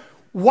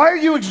Why are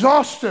you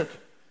exhausted?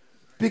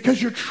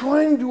 Because you're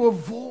trying to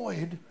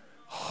avoid,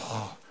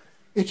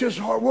 it's just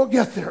hard. We'll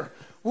get there.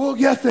 We'll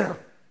get there.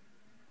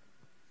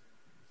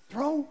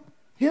 Throw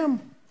him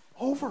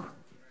over.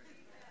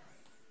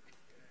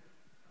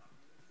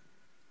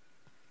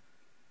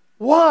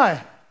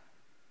 Why?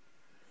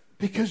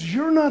 Because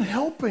you're not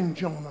helping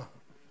Jonah.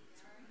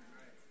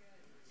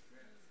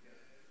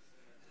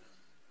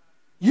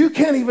 You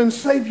can't even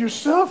save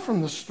yourself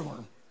from the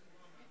storm.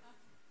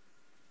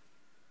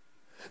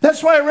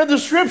 That's why I read the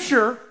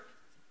scripture.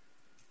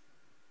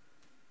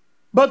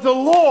 But the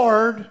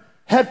Lord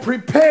had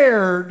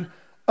prepared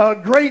a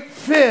great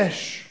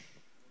fish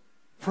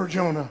for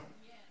Jonah.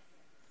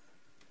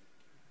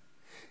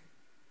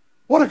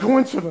 What a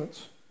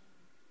coincidence.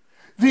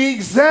 The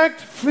exact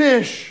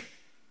fish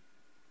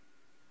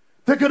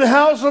that could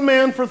house a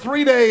man for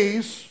 3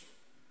 days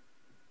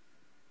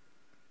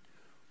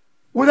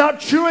without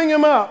chewing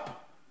him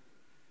up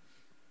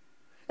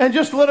and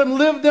just let him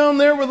live down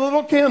there with a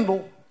little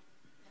candle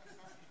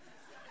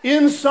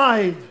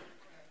inside.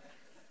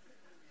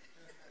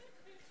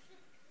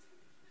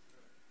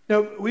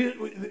 Now,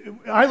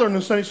 I learned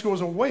in Sunday school it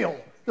was a whale.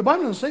 The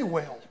Bible doesn't say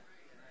whale.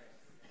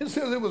 It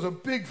says it was a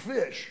big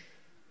fish.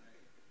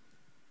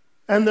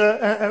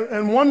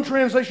 And one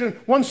translation,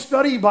 one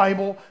study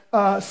Bible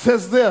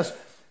says this,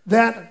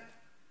 that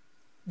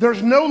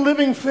there's no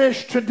living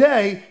fish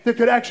today that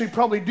could actually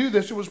probably do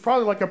this. It was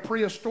probably like a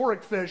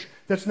prehistoric fish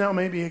that's now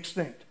maybe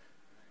extinct.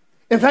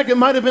 In fact, it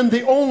might have been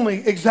the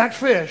only exact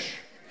fish.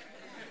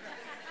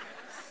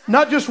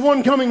 Not just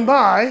one coming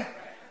by,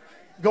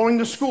 going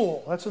to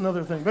school. That's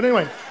another thing. But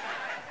anyway,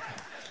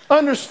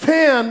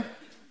 understand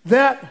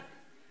that,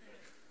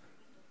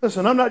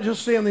 listen, I'm not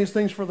just saying these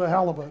things for the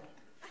halibut.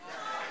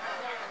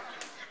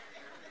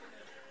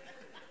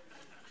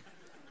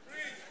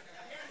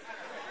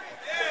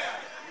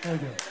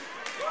 Thank you.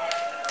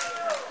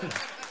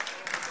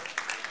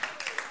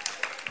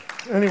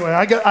 Anyway,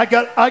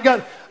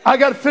 I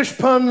got fish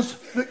puns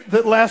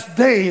that last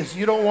days.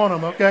 You don't want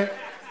them, okay?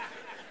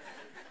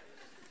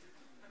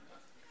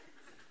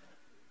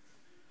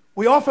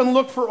 We often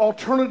look for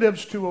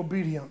alternatives to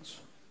obedience.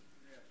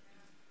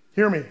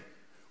 Hear me.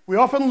 We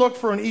often look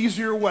for an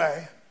easier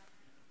way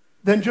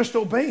than just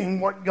obeying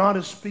what God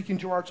is speaking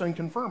to our hearts and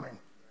confirming.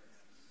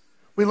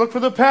 We look for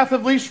the path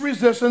of least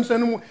resistance,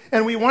 and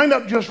we wind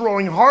up just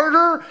rowing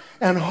harder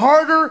and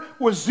harder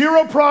with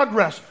zero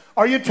progress.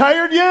 Are you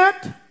tired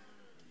yet?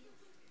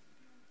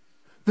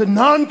 The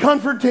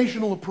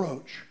non-confrontational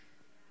approach.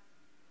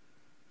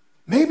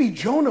 Maybe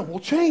Jonah will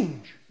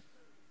change.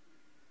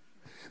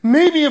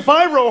 Maybe if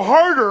I row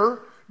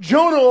harder,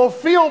 Jonah will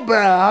feel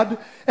bad,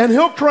 and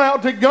he'll cry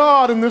out to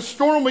God, and this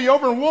storm will be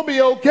over, and we'll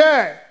be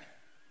okay.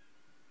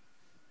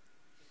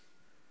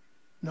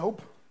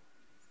 Nope.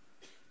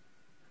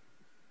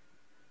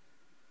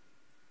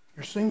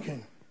 You're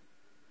sinking.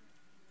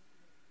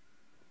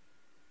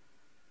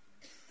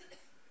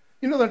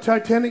 You know the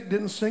Titanic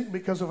didn't sink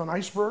because of an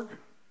iceberg?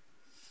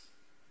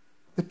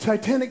 The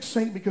Titanic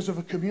sank because of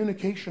a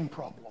communication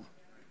problem.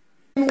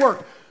 It didn't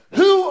work.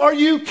 Who are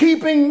you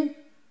keeping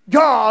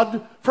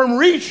God from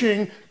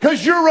reaching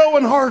because you're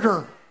rowing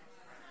harder?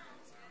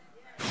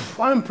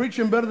 I'm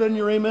preaching better than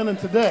your amen in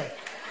today.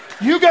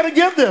 You got to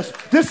get this.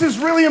 This is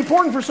really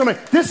important for somebody.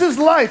 This is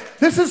life.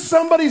 This is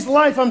somebody's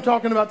life I'm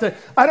talking about today.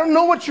 I don't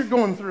know what you're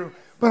going through,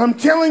 but I'm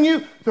telling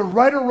you, the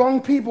right or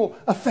wrong people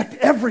affect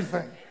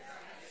everything.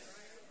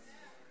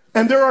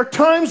 And there are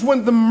times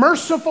when the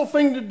merciful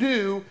thing to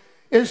do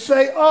is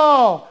say,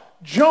 oh,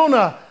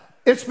 Jonah,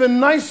 it's been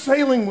nice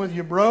sailing with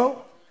you,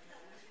 bro.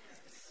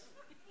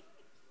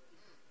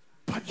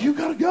 But you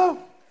got to go.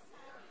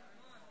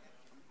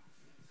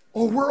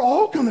 Or we're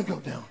all going to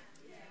go down.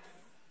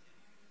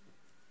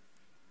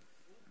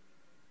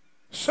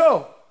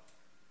 So,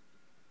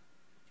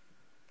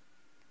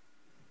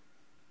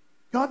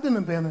 God didn't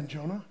abandon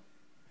Jonah.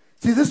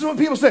 See, this is what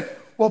people say.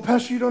 Well,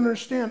 Pastor, you don't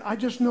understand. I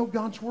just know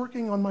God's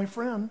working on my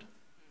friend.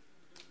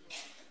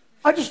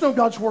 I just know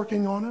God's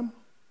working on him.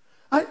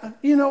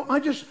 I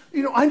just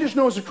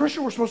know as a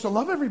Christian we're supposed to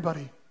love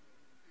everybody.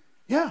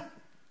 Yeah.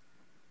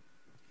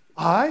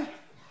 I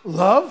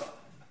love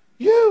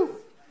you.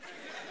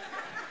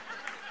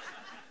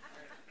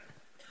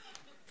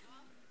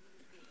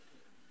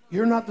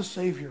 You're not the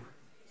Savior.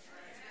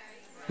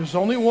 There's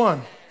only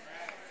one.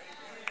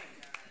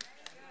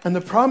 And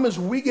the problem is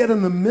we get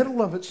in the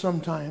middle of it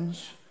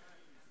sometimes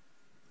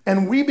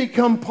and we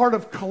become part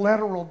of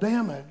collateral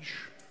damage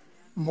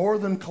more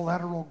than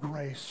collateral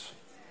grace.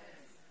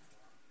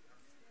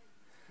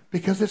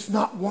 Because it's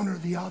not one or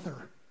the other.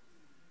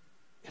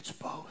 It's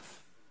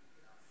both.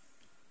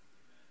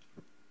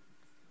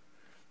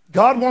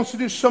 God wants to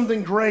do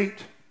something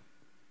great.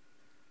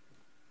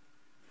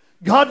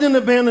 God didn't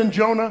abandon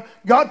Jonah.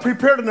 God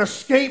prepared an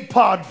escape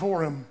pod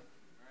for him.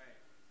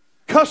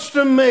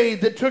 Custom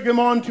made that took him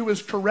on to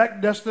his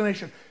correct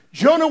destination.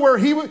 Jonah got where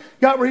he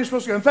was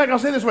supposed to go. In fact, I'll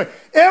say it this way.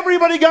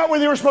 Everybody got where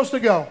they were supposed to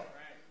go.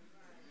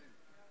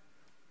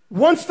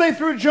 Once they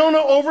threw Jonah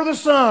over the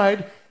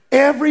side,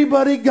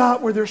 everybody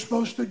got where they're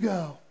supposed to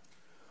go.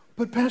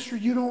 But Pastor,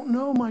 you don't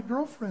know my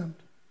girlfriend.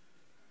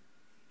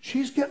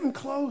 She's getting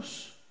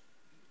close.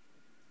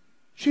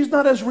 She's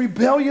not as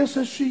rebellious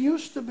as she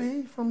used to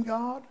be from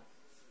God.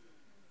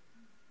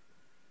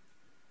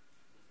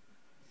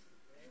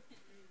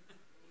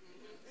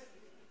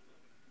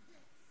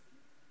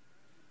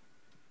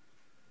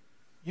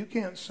 You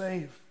can't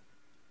save.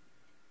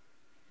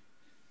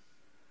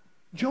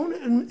 Jonah,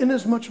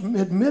 inasmuch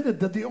admitted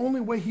that the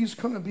only way he's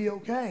going to be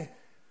okay,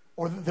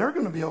 or that they're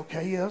going to be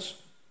okay, is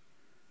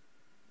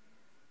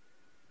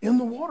in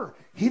the water.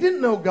 He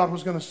didn't know God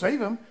was going to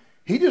save him.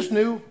 He just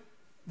knew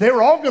they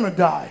were all going to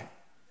die.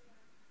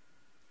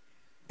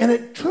 And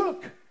it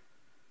took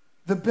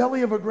the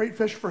belly of a great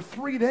fish for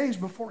 3 days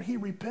before he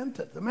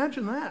repented.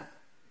 Imagine that.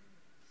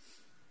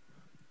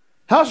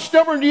 How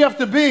stubborn do you have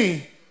to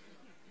be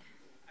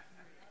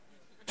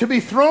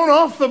thrown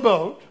off the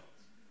boat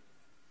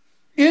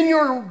in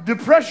your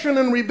depression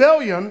and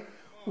rebellion,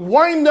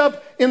 wind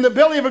up in the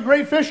belly of a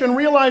great fish and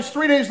realize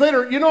 3 days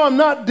later, you know, I'm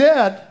not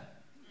dead.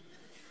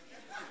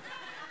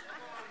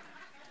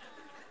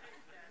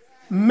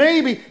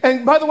 Maybe.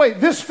 And by the way,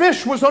 this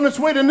fish was on its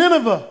way to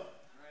Nineveh.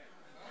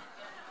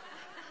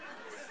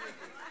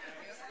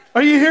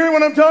 Are you hearing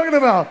what I'm talking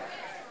about?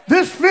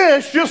 This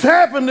fish just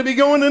happened to be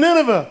going to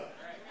Nineveh.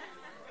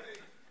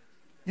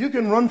 You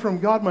can run from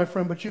God, my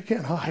friend, but you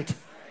can't hide.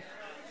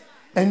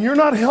 And you're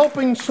not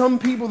helping some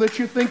people that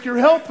you think you're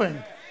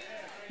helping.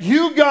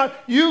 You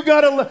got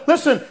to,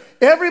 listen,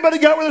 everybody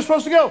got where they're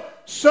supposed to go.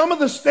 Some of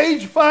the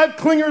stage 5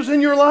 clingers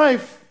in your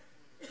life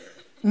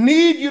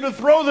need you to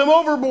throw them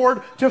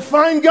overboard to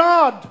find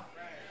God.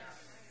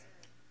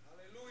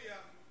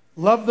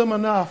 Love them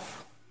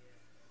enough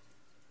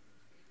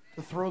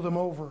to throw them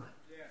over.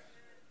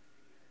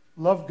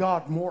 Love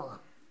God more.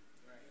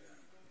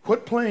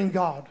 Quit playing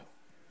God.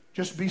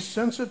 Just be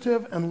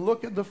sensitive and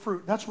look at the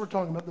fruit. That's what we're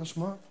talking about this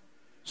month.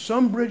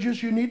 Some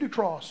bridges you need to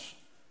cross.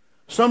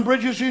 Some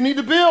bridges you need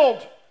to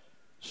build.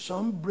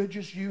 Some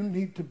bridges you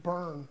need to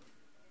burn.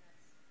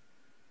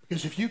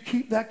 Because if you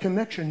keep that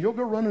connection, you'll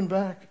go running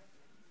back.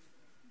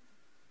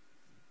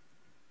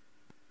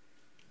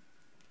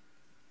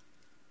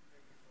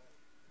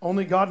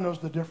 Only God knows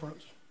the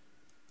difference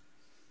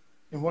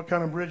in what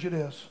kind of bridge it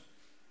is.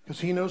 Because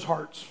He knows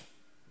hearts.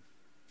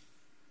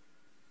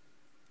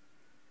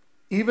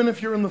 Even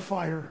if you're in the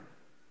fire,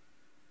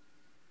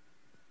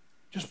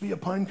 just be a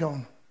pine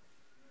cone.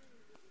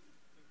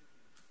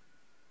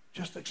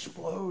 Just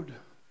explode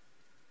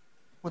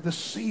with the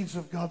seeds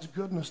of God's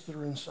goodness that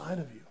are inside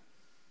of you.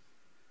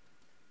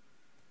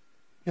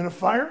 You in a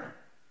fire?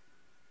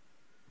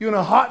 You in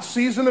a hot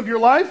season of your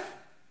life?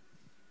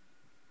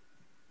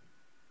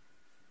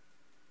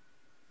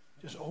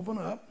 Just open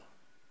up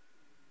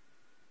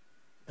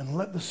and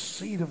let the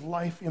seed of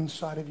life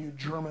inside of you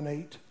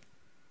germinate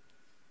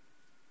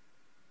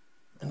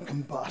and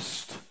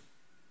combust.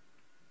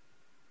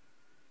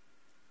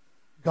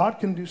 God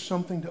can do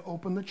something to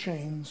open the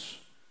chains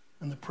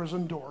and the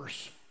prison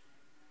doors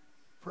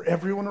for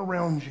everyone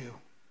around you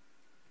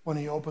when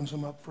He opens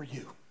them up for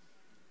you.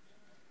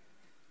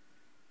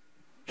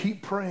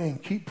 Keep praying,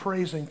 keep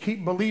praising,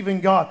 keep believing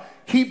God,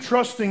 keep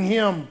trusting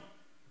Him.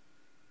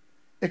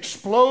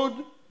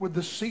 Explode with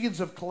the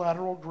seeds of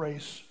collateral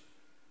grace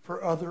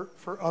for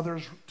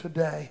others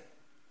today,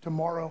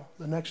 tomorrow,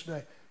 the next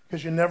day,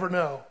 because you never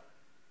know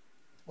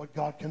what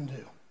God can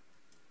do.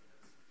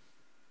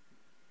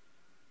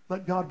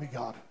 Let God be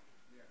God.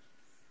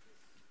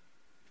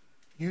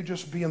 You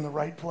just be in the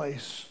right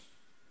place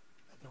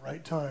at the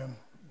right time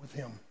with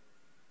Him.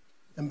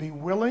 And be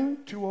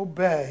willing to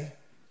obey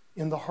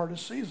in the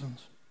hardest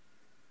seasons.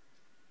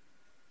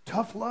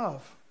 Tough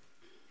love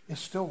is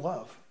still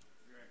love.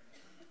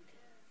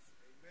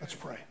 Let's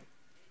pray.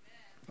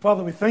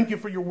 Father, we thank You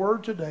for Your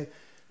word today.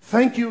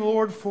 Thank You,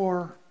 Lord,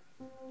 for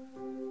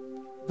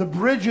the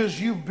bridges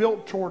You've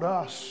built toward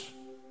us.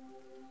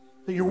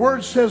 That Your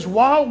word says,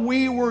 while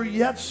we were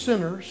yet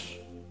sinners,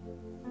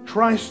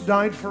 Christ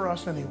died for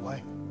us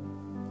anyway.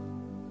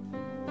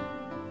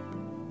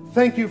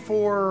 Thank You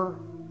for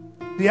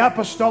the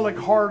apostolic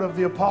heart of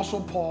the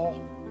Apostle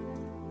Paul,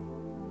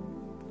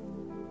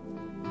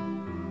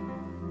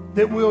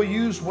 that will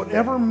use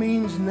whatever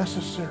means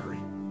necessary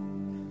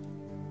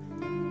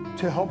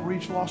to help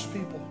reach lost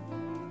people.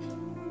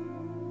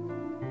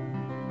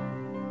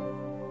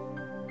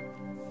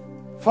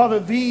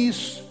 Father,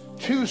 these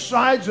two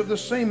sides of the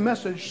same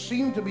message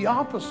seem to be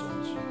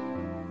opposites,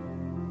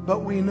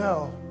 but we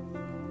know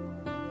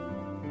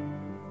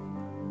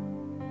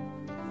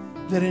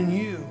that in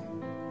You,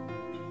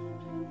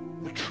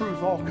 the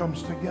truth all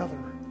comes together.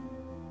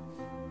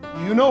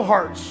 You know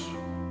hearts.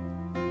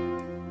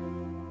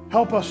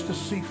 Help us to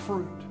see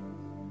fruit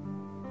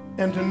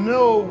and to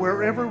know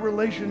where every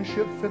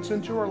relationship fits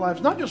into our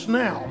lives, not just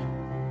now,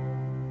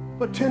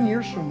 but 10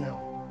 years from now,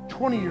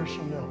 20 years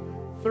from now,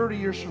 30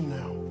 years from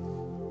now.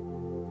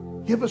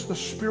 Give us the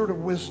spirit of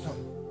wisdom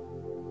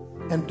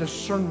and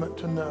discernment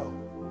to know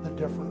the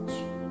difference.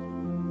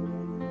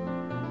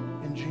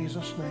 In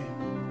Jesus' name.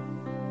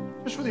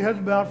 Just with your heads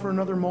bowed for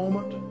another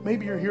moment.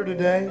 Maybe you're here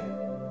today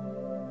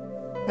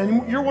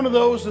and you're one of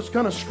those that's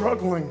kind of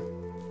struggling,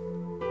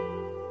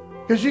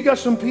 because you got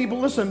some people,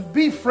 listen,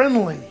 be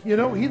friendly. You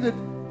know, he that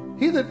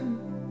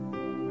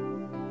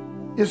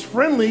is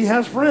friendly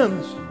has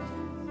friends.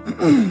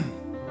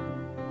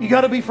 You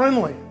got to be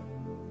friendly.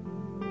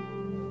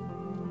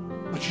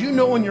 But you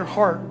know in your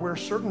heart where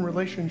certain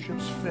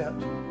relationships fit.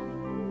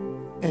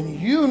 And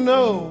you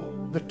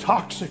know the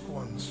toxic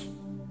ones.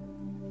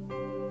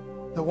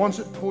 The ones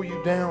that pull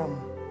you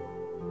down.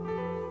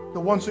 The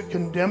ones that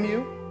condemn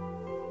you.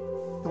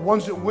 The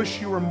ones that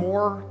wish you were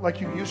more like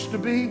you used to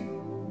be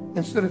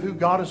instead of who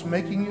God is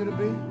making you to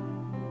be.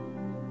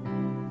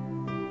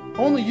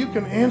 Only you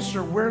can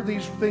answer where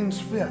these things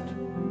fit.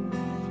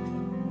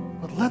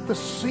 But let the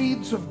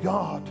seeds of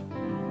God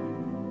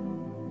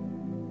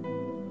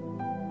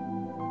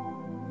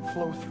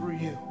flow through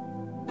you.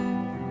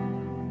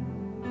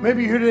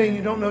 Maybe you're here today and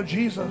you don't know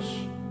Jesus.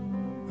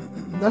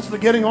 That's the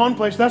getting on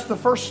place. That's the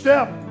first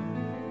step.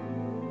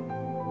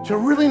 To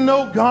really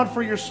know God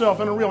for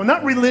yourself in a real way.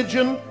 Not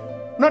religion.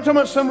 I'm not talking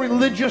about some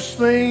religious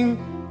thing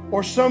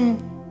or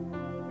something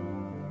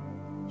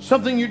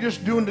you're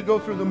just doing to go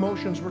through the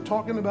motions. We're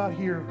talking about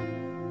here.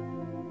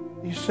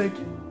 You say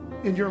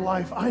in your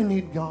life, I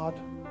need God.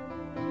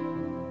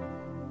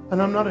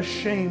 And I'm not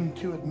ashamed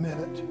to admit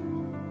it.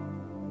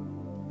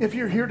 If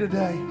you're here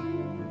today,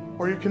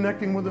 or you're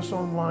connecting with us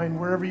online,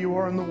 wherever you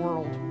are in the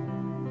world,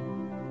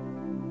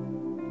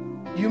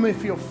 you may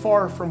feel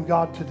far from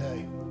God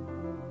today.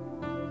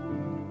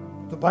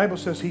 The Bible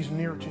says He's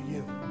near to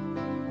you.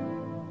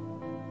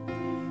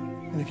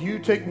 And if you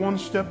take one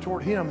step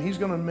toward Him, He's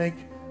going to make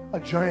a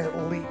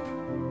giant leap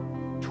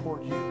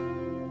toward you.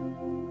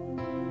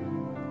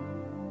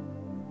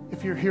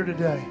 If you're here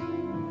today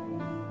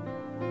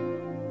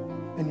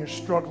and you're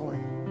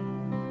struggling,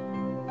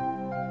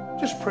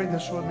 just pray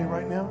this with me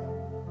right now.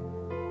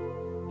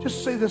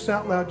 Just say this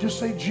out loud. Just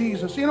say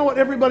Jesus. You know what?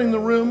 Everybody in the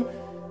room,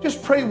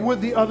 just pray with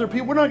the other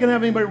people. We're not going to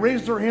have anybody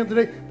raise their hand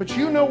today, but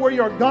you know where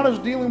you are. God is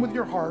dealing with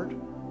your heart.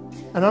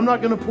 And I'm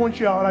not going to point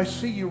you out. I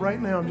see you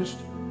right now.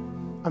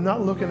 I'm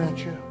not looking at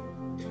you.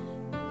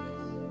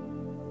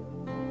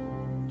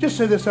 Just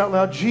say this out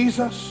loud.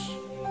 Jesus,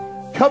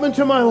 come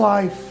into my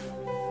life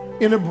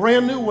in a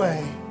brand new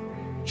way.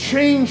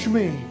 Change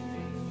me.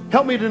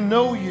 Help me to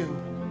know you.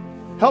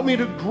 Help me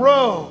to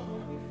grow.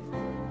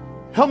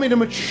 Help me to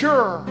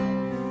mature.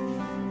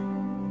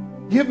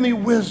 Give me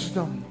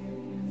wisdom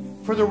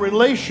for the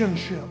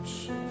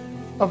relationships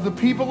of the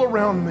people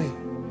around me.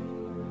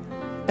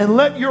 And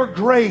let your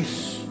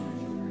grace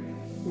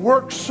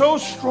work so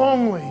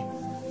strongly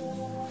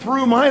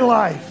through my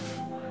life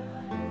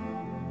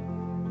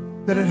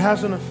that it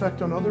has an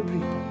effect on other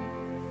people.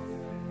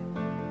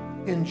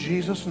 In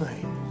Jesus'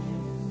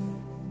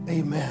 name,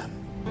 amen.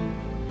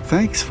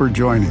 Thanks for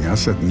joining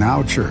us at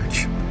Now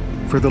Church.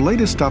 For the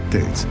latest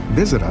updates,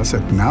 visit us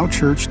at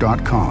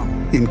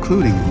nowchurch.com,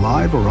 including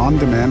live or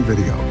on-demand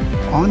video,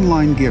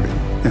 online giving,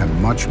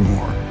 and much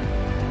more.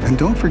 And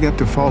don't forget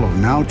to follow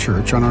Now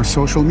Church on our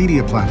social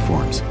media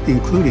platforms,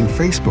 including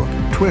Facebook,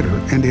 Twitter,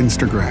 and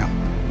Instagram.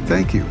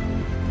 Thank you.